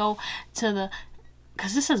 Maybe go to the,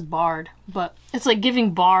 because this is barred, but it's like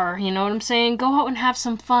giving bar, you know what I'm saying? Go out and have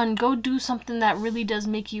some fun. Go do something that really does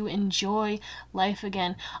make you enjoy life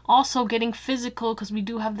again. Also getting physical, because we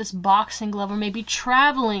do have this boxing glove, or maybe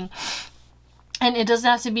traveling. And it doesn't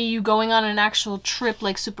have to be you going on an actual trip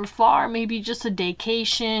like super far. Maybe just a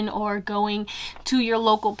vacation, or going to your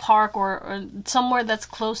local park, or somewhere that's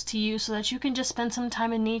close to you so that you can just spend some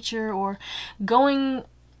time in nature, or going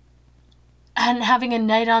and having a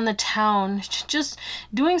night on the town. Just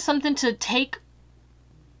doing something to take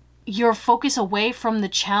your focus away from the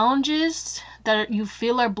challenges that you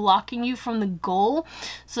feel are blocking you from the goal,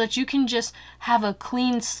 so that you can just have a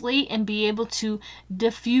clean slate and be able to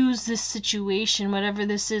diffuse this situation, whatever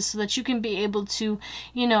this is, so that you can be able to,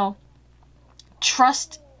 you know,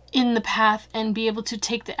 trust in the path and be able to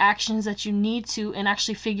take the actions that you need to and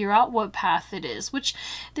actually figure out what path it is, which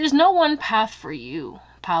there's no one path for you,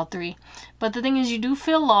 Pile 3. But the thing is, you do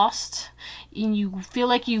feel lost and you feel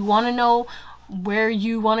like you want to know where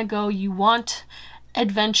you want to go. You want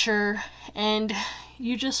adventure and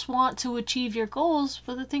you just want to achieve your goals.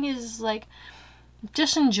 But the thing is, like,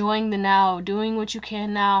 just enjoying the now, doing what you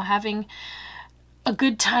can now, having a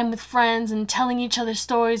good time with friends and telling each other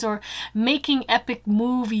stories, or making epic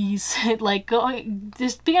movies. Like,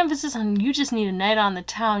 there's big emphasis on you just need a night on the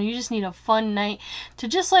town. You just need a fun night to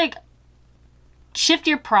just like shift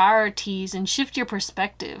your priorities and shift your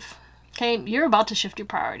perspective. Okay, you're about to shift your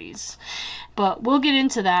priorities, but we'll get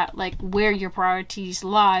into that, like where your priorities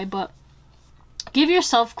lie. But give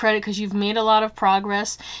yourself credit, because you've made a lot of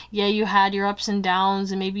progress. Yeah, you had your ups and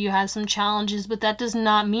downs and maybe you had some challenges, but that does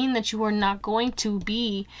not mean that you are not going to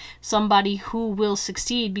be somebody who will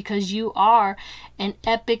succeed, because you are an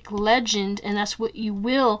epic legend and that's what you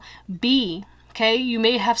will be. Okay, you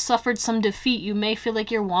may have suffered some defeat. You may feel like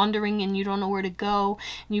you're wandering and you don't know where to go.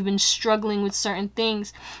 And you've been struggling with certain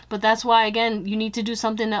things. But that's why, again, you need to do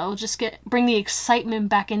something that will just bring the excitement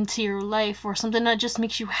back into your life, or something that just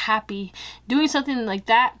makes you happy. Doing something like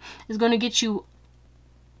that is going to get you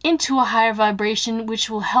into a higher vibration, which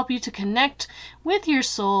will help you to connect with your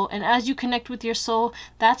soul. And as you connect with your soul,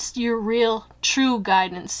 that's your real true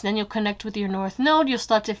guidance. Then you'll connect with your North Node. You'll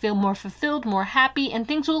start to feel more fulfilled, more happy, and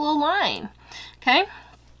things will align. Okay,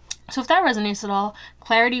 so if that resonates at all,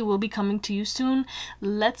 clarity will be coming to you soon.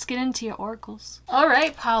 Let's get into your oracles. All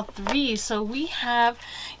right, Pile 3. So we have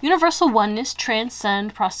universal oneness,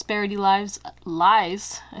 transcend, prosperity, lives,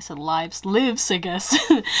 I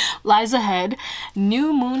guess, lies ahead,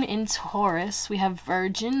 new moon in Taurus. We have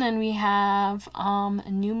Virgin, and we have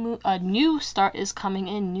a new start is coming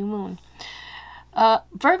in, new moon.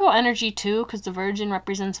 Virgo energy too, because the Virgin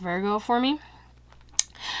represents Virgo for me.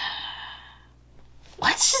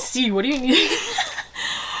 Let's just see. What do you need?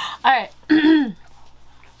 All right.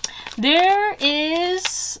 There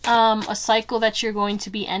is a cycle that you're going to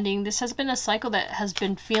be ending. This has been a cycle that has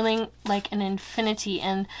been feeling like an infinity.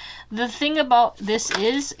 And the thing about this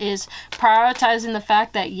is prioritizing the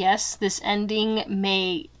fact that, yes, this ending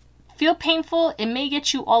may feel painful. It may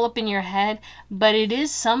get you all up in your head, but it is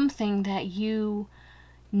something that you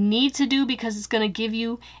need to do because it's going to give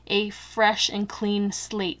you a fresh and clean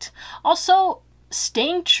slate. Also,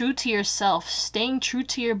 staying true to yourself, staying true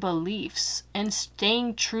to your beliefs, and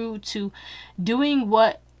staying true to doing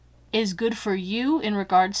what is good for you in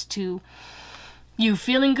regards to you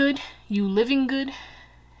feeling good, you living good,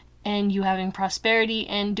 and you having prosperity,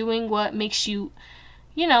 and doing what makes you,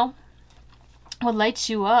 you know, what lights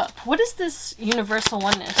you up. What is this universal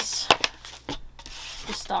oneness?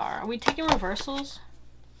 The star. Are we taking reversals?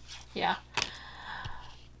 Yeah.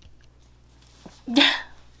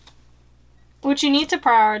 What you need to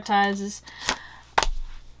prioritize is...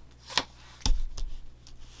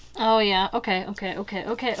 Oh, yeah. Okay.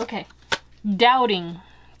 Doubting.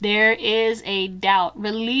 There is a doubt.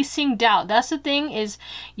 Releasing doubt. That's the thing, is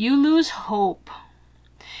you lose hope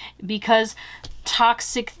because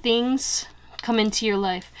toxic things come into your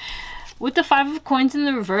life. With the 5 of Coins in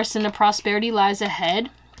the reverse and the prosperity lies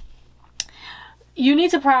ahead, you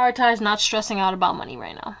need to prioritize not stressing out about money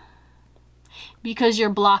right now because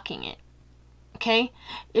you're blocking it. Okay,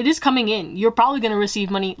 it is coming in. You're probably going to receive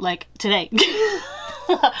money like today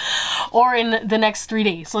or in the next 3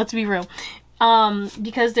 days. Let's be real.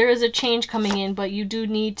 Because there is a change coming in, but you do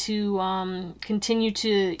need to continue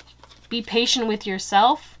to be patient with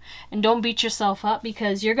yourself and don't beat yourself up,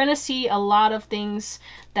 because you're going to see a lot of things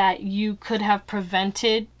that you could have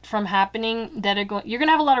prevented from happening that are going, you're going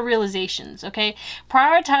to have a lot of realizations. Okay,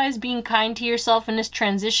 prioritize being kind to yourself in this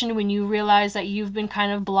transition when you realize that you've been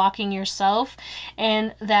kind of blocking yourself,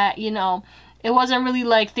 and that, you know, it wasn't really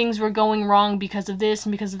like things were going wrong because of this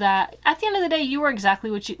and because of that. At the end of the day, you were exactly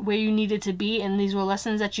where you needed to be, and these were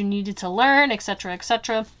lessons that you needed to learn, etc.,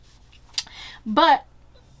 etc. But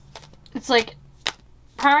it's like,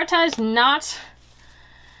 prioritize not,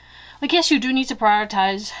 like, yes, you do need to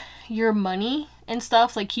prioritize your money and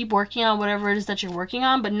stuff, like keep working on whatever it is that you're working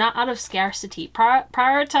on, but not out of scarcity.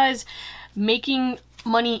 Prioritize making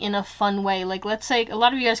money in a fun way. Like, let's say a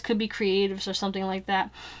lot of you guys could be creatives or something like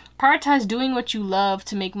that. Prioritize doing what you love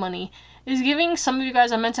to make money. Is giving some of you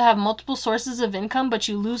guys are meant to have multiple sources of income, but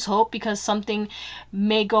you lose hope because something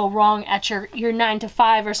may go wrong at your 9 to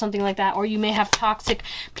 5 or something like that, or you may have toxic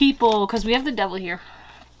people, because we have the devil here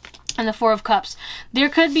and the 4 of Cups. There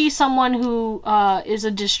could be someone who is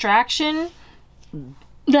a distraction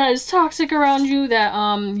that is toxic around you, that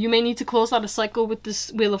you may need to close out a cycle with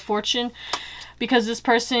this Wheel of Fortune, because this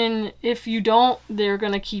person, if you don't, they're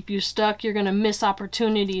gonna keep you stuck. You're gonna miss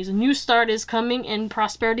opportunities. A new start is coming, and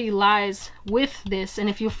prosperity lies with this. And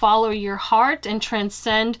if you follow your heart and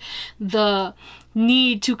transcend the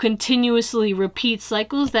need to continuously repeat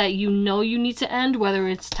cycles that you know you need to end, whether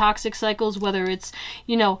it's toxic cycles, whether it's,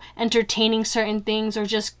 you know, entertaining certain things, or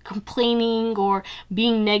just complaining or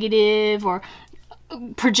being negative, or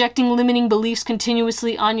projecting limiting beliefs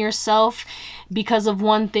continuously on yourself because of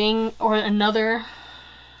one thing or another,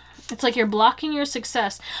 it's like you're blocking your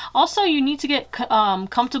success. Also, you need to get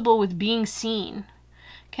comfortable with being seen.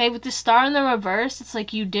 Okay, with the star in the reverse, it's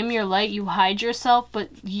like you dim your light, you hide yourself, but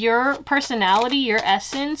your personality, your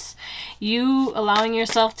essence, you allowing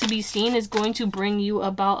yourself to be seen is going to bring you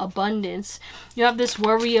about abundance. You have this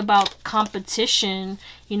worry about competition.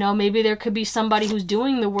 You know, maybe there could be somebody who's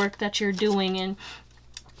doing the work that you're doing, and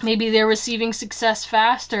maybe they're receiving success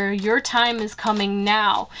faster. Your time is coming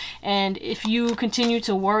now. And if you continue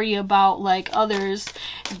to worry about like others,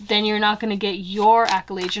 then you're not going to get your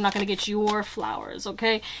accolades. You're not going to get your flowers,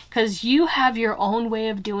 okay? Because you have your own way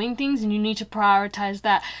of doing things, and you need to prioritize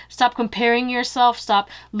that. Stop comparing yourself. Stop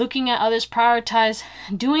looking at others. Prioritize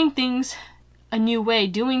doing things a new way,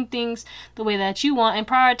 doing things the way that you want, and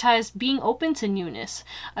prioritize being open to newness.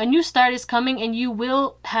 A new start is coming, and you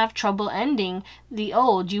will have trouble ending the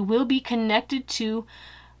old. You will be connected to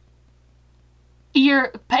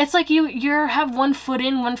your, it's like you have one foot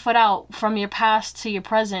in, one foot out from your past to your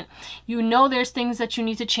present. You know there's things that you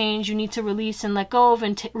need to change, you need to release and let go of,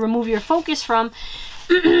 and remove your focus from.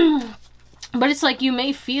 But it's like you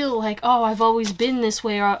may feel like, oh, I've always been this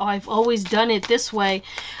way, or I've always done it this way.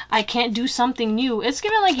 I can't do something new. It's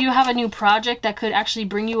given like you have a new project that could actually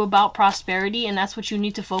bring you about prosperity, and that's what you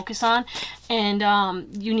need to focus on. And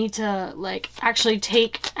you need to like actually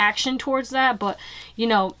take action towards that. But, you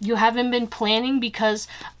know, you haven't been planning because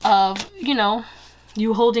of, you know,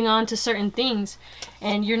 you holding on to certain things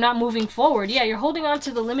and you're not moving forward. Yeah, you're holding on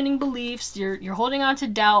to the limiting beliefs. You're holding on to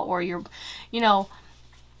doubt, or you're, you know,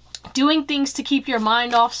 doing things to keep your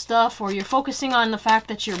mind off stuff, or you're focusing on the fact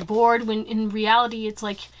that you're bored, when in reality it's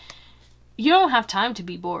like you don't have time to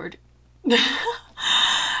be bored.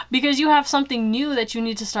 Because you have something new that you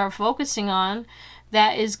need to start focusing on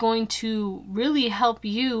that is going to really help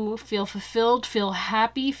you feel fulfilled, feel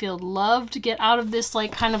happy, feel loved, get out of this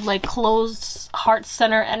like kind of like closed heart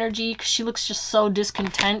center energy, because she looks just so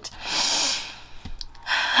discontent.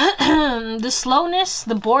 The slowness,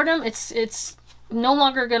 the boredom, it's no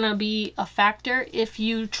longer gonna be a factor if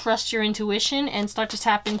you trust your intuition and start to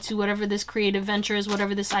tap into whatever this creative venture is,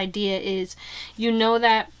 whatever this idea is. You know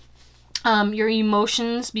that your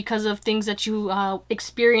emotions, because of things that you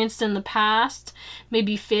experienced in the past,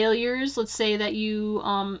 maybe failures. Let's say that you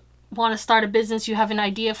want to start a business, you have an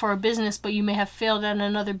idea for a business, but you may have failed at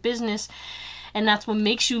another business. And that's what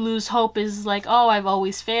makes you lose hope, is like, oh, I've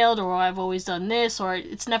always failed, or I've always done this, or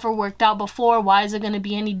it's never worked out before. Why is it going to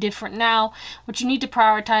be any different now? What you need to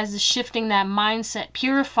prioritize is shifting that mindset,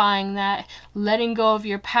 purifying that, letting go of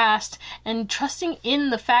your past, and trusting in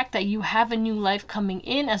the fact that you have a new life coming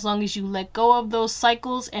in, as long as you let go of those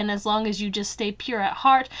cycles, and as long as you just stay pure at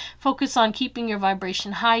heart, focus on keeping your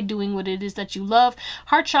vibration high, doing what it is that you love.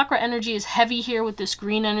 Heart chakra energy is heavy here with this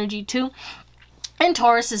green energy too. And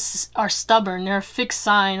Tauruses are stubborn. They're a fixed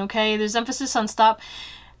sign, okay? There's emphasis on stop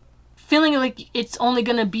feeling like it's only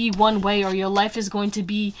going to be one way, or your life is going to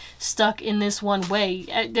be stuck in this one way.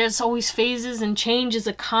 There's always phases, and change is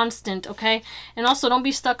a constant, okay? And also, don't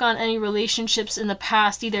be stuck on any relationships in the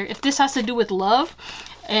past either. If this has to do with love,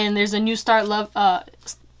 and there's a new start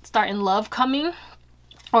in love coming,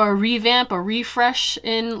 or a revamp, a refresh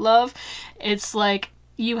in love, it's like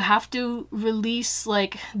you have to release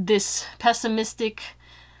like this pessimistic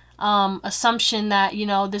assumption that, you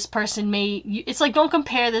know, this person may, it's like, don't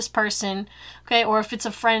compare this person, okay? Or if it's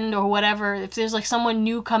a friend or whatever, if there's like someone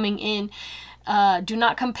new coming in, do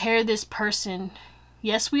not compare this person.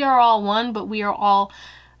 Yes, we are all one, but we are all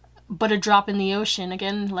but a drop in the ocean.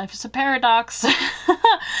 Again, life is a paradox.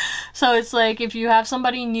 So it's like, if you have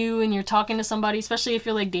somebody new and you're talking to somebody, especially if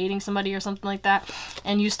you're like dating somebody or something like that,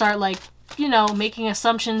 and you start like, you know, making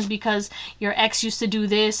assumptions because your ex used to do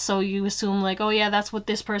this, so you assume like, oh yeah, that's what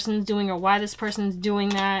this person's doing, or why this person's doing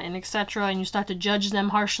that, and etc., and you start to judge them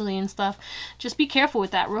harshly and stuff. Just be careful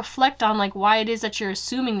with that. Reflect on like why it is that you're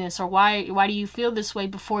assuming this, or why do you feel this way,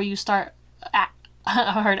 before you start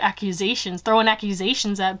throwing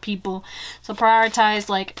accusations at people. So prioritize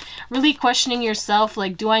like really questioning yourself,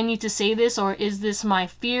 like, do I need to say this, or is this my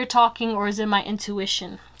fear talking, or is it my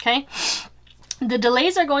intuition? Okay. The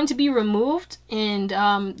delays are going to be removed, and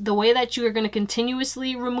the way that you are going to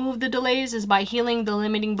continuously remove the delays is by healing the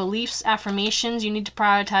limiting beliefs. Affirmations, you need to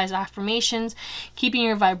prioritize affirmations, keeping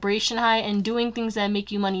your vibration high, and doing things that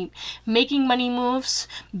make you money, making money moves,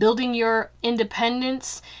 building your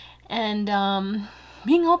independence, and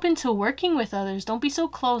being open to working with others. Don't be so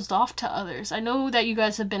closed off to others. I know that you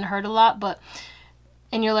guys have been hurt a lot,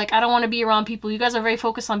 and you're like, I don't want to be around people. You guys are very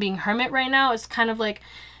focused on being hermit right now. It's kind of like,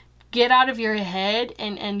 get out of your head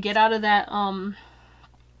and get out of that,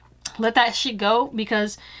 let that shit go,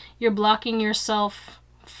 because you're blocking yourself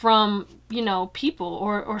from, you know, people,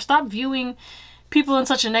 or stop viewing people in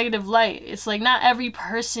such a negative light. It's like, not every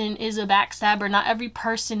person is a backstabber, not every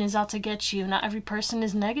person is out to get you, not every person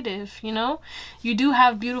is negative, you know? You do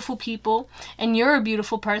have beautiful people, and you're a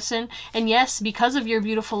beautiful person, and yes, because of your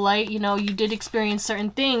beautiful light, you know, you did experience certain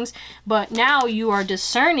things, but now you are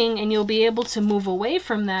discerning, and you'll be able to move away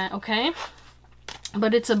from that, okay?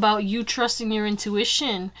 But it's about you trusting your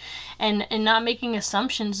intuition and not making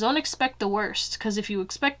assumptions. Don't expect the worst, because if you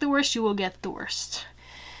expect the worst, you will get the worst.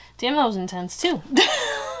 Damn, that was intense too.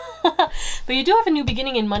 But you do have a new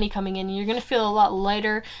beginning in money coming in. You're going to feel a lot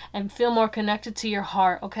lighter and feel more connected to your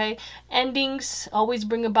heart, okay? Endings always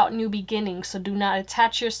bring about new beginnings, so do not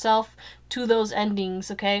attach yourself to those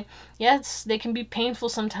endings, okay? Yes, they can be painful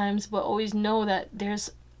sometimes, but always know that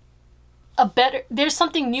there's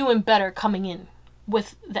something new and better coming in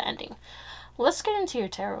with the ending. Let's get into your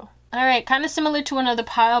tarot. All right, kind of similar to another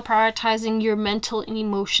pile, prioritizing your mental and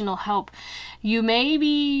emotional health. You may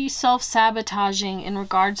be self-sabotaging in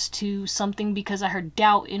regards to something because I heard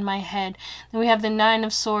doubt in my head. Then we have the 9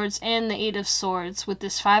 of Swords and the 8 of Swords with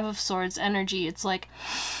this 5 of Swords energy. It's like,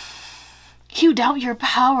 you doubt your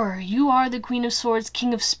power. You are the Queen of Swords,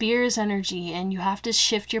 King of Spears energy, and you have to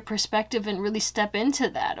shift your perspective and really step into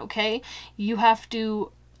that, okay? You have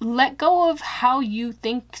to let go of how you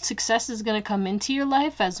think success is going to come into your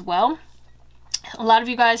life as well. A lot of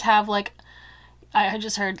you guys have, like, I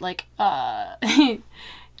just heard, like,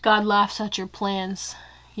 God laughs at your plans.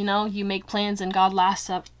 You know, you make plans and God laughs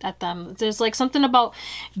at them. There's like something about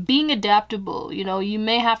being adaptable. You know, you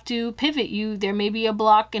may have to pivot. There may be a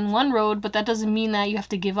block in one road, but that doesn't mean that you have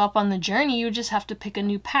to give up on the journey. You just have to pick a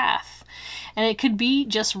new path. And it could be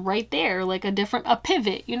just right there, like a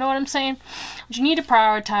pivot. You know what I'm saying? What you need to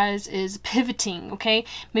prioritize is pivoting, okay?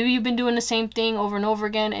 Maybe you've been doing the same thing over and over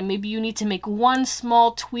again, and maybe you need to make one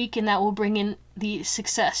small tweak, and that will bring in the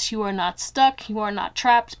success. You are not stuck, you are not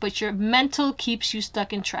trapped, but your mental keeps you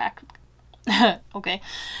stuck in track. Okay,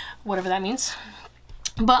 whatever that means.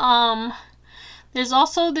 But there's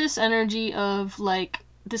also this energy of like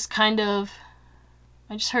this kind of,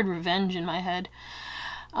 I just heard revenge in my head.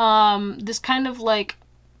 This kind of like,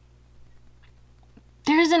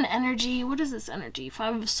 there's an energy, what is this energy?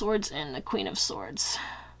 5 of Swords and the Queen of Swords.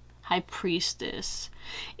 High Priestess.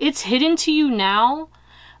 It's hidden to you now,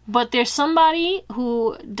 but there's somebody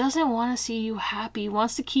who doesn't want to see you happy,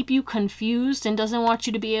 wants to keep you confused, and doesn't want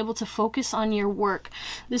you to be able to focus on your work.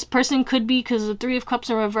 This person could be, because the 3 of Cups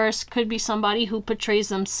in reverse, could be somebody who portrays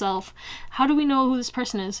themselves. How do we know who this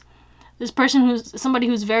person is? This person who's somebody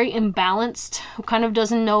who's very imbalanced, who kind of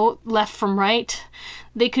doesn't know left from right.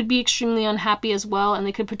 They could be extremely unhappy as well, and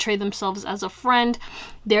they could portray themselves as a friend.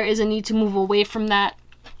 There is a need to move away from that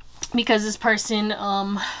because this person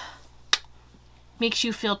makes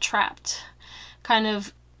you feel trapped, kind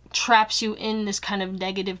of traps you in this kind of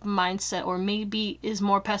negative mindset, or maybe is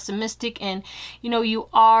more pessimistic. And you know, you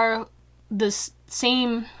are the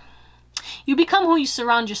same. You become who you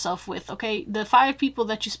surround yourself with, okay? The 5 people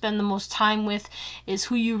that you spend the most time with is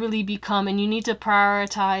who you really become, and you need to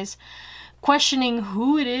prioritize questioning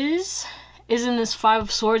who it is in this 5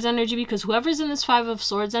 of Swords energy, because whoever's in this 5 of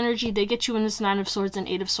Swords energy, they get you in this 9 of Swords and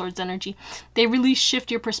 8 of Swords energy. They really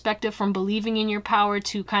shift your perspective from believing in your power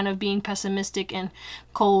to kind of being pessimistic and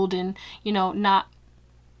cold and, you know, not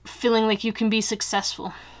feeling like you can be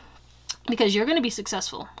successful. Because you're going to be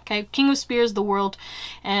successful, okay? King of Spears, the World,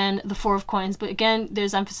 and the 4 of Coins. But again,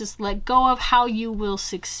 there's emphasis, let go of how you will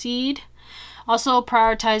succeed. Also,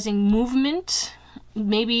 prioritizing movement.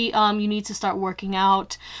 Maybe you need to start working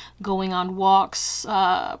out, going on walks,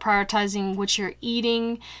 prioritizing what you're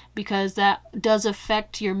eating, because that does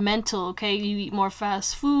affect your mental, okay? You eat more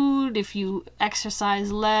fast food, if you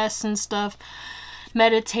exercise less and stuff,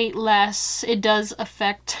 meditate less, it does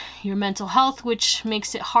affect your mental health, which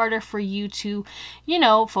makes it harder for you to, you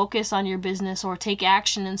know, focus on your business or take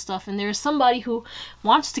action and stuff. And there's somebody who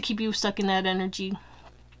wants to keep you stuck in that energy.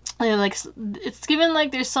 Like, it's given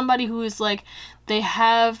like there's somebody who is like, they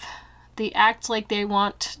act like they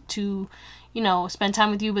want to, you know, spend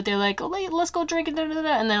time with you, but they're like, oh, let's go drink, and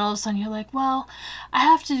and then all of a sudden you're like, well, I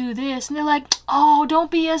have to do this, and they're like, oh,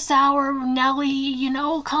 don't be a sour Nelly, you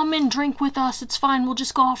know, come and drink with us, it's fine, we'll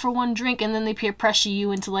just go out for one drink, and then they peer pressure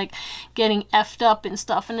you into like getting effed up and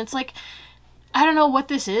stuff. And it's like, I don't know what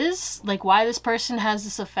this is, like why this person has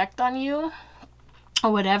this effect on you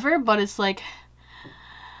or whatever, but it's like,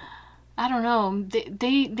 I don't know,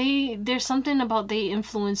 there's something about they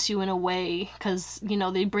influence you in a way, because, you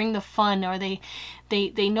know, they bring the fun, or they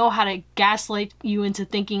know how to gaslight you into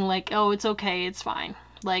thinking like, oh, it's okay, it's fine,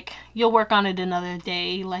 like, you'll work on it another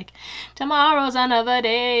day, like, tomorrow's another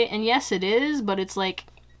day. And yes, it is, but it's like,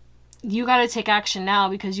 you got to take action now,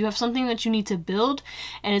 because you have something that you need to build,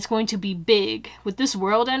 and it's going to be big. With this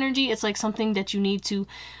World energy, it's like something that you need to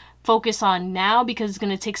focus on now, because it's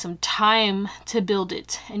going to take some time to build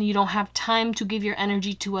it, and you don't have time to give your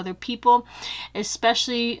energy to other people,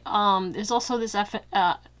 especially there's also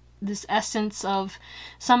this essence of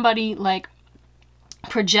somebody like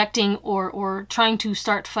projecting or trying to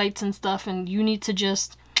start fights and stuff, and you need to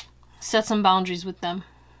just set some boundaries with them.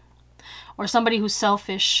 Or somebody who's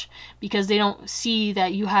selfish because they don't see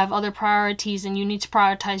that you have other priorities and you need to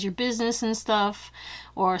prioritize your business and stuff,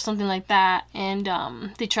 or something like that, and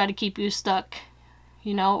they try to keep you stuck,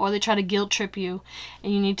 you know, or they try to guilt trip you,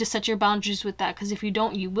 and you need to set your boundaries with that, because if you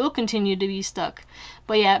don't, you will continue to be stuck.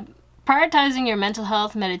 But yeah, prioritizing your mental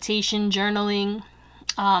health, meditation, journaling,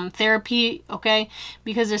 therapy, okay?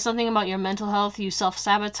 Because there's something about your mental health. You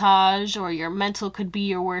self-sabotage, or your mental could be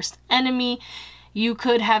your worst enemy. You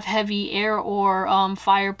could have heavy air or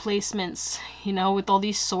fire placements, you know, with all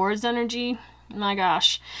these swords energy. My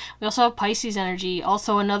gosh. We also have Pisces energy,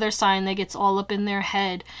 also another sign that gets all up in their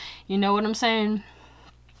head. You know what I'm saying?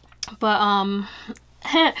 But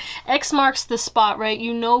X marks the spot, right?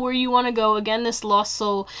 You know where you want to go. Again, this lost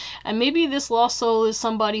soul. And maybe this lost soul is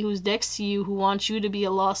somebody who's next to you who wants you to be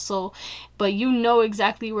a lost soul. But you know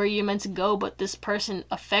exactly where you're meant to go, but this person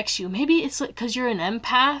affects you. Maybe it's like because you're an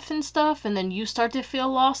empath and stuff, and then you start to feel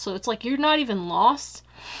lost. So it's like you're not even lost,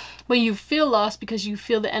 but you feel lost because you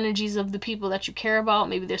feel the energies of the people that you care about.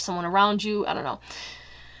 Maybe there's someone around you. I don't know.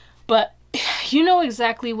 But you know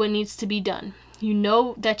exactly what needs to be done. You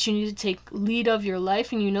know that you need to take lead of your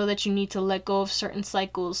life, and you know that you need to let go of certain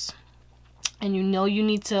cycles. And you know you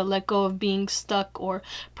need to let go of being stuck or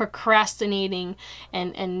procrastinating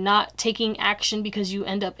and not taking action because you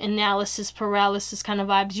end up analysis paralysis kind of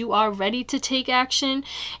vibes. You are ready to take action,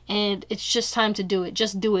 and it's just time to do it.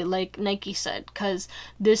 Just do it, like Nike said, because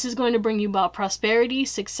this is going to bring you about prosperity,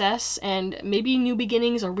 success, and maybe new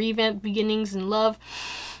beginnings or revamped beginnings in love.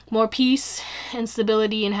 More peace and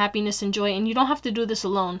stability and happiness and joy. And you don't have to do this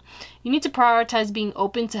alone. You need to prioritize being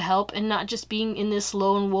open to help and not just being in this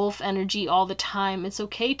lone wolf energy all the time. It's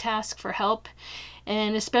okay to ask for help,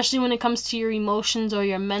 and especially when it comes to your emotions or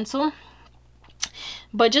your mental.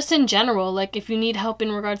 But just in general, like if you need help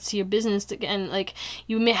in regards to your business, again, like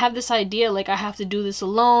you may have this idea like I have to do this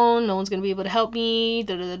alone, no one's gonna be able to help me,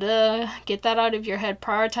 Get that out of your head.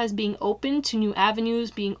 Prioritize being open to new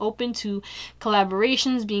avenues, being open to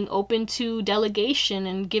collaborations, being open to delegation,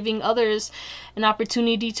 and giving others an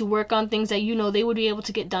opportunity to work on things that you know they would be able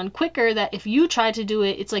to get done quicker, that if you try to do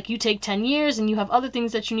it, it's like you take 10 years and you have other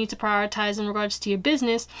things that you need to prioritize in regards to your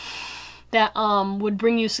business that would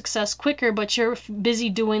bring you success quicker, but you're busy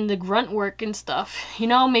doing the grunt work and stuff, you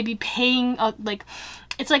know, maybe paying like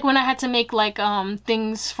it's like when I had to make like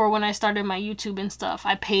things for when I started my YouTube and stuff,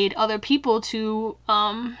 I paid other people to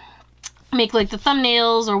make like the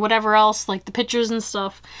thumbnails or whatever else, like the pictures and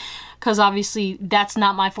stuff, because obviously that's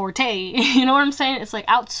not my forte. You know what I'm saying? It's like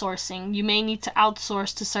outsourcing. You may need to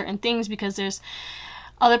outsource to certain things because there's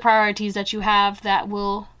other priorities that you have that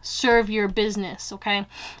will serve your business, okay?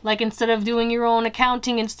 Like instead of doing your own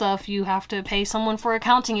accounting and stuff, you have to pay someone for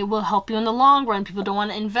accounting. It will help you in the long run. People don't want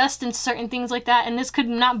to invest in certain things like that, and this could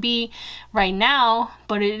not be right now,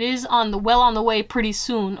 but it is on the way pretty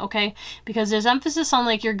soon, okay? Because there's emphasis on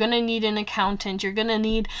like you're gonna need an accountant, you're gonna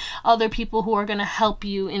need other people who are gonna help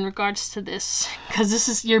you in regards to this, because this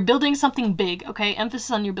is, you're building something big, okay? Emphasis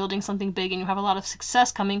on you're building something big, and you have a lot of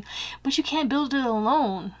success coming, but you can't build it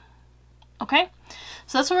alone, okay?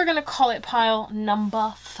 So that's what we're going to call it, pile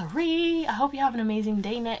number 3. I hope you have an amazing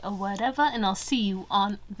day, night, or whatever, and I'll see you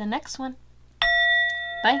on the next one.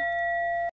 Bye.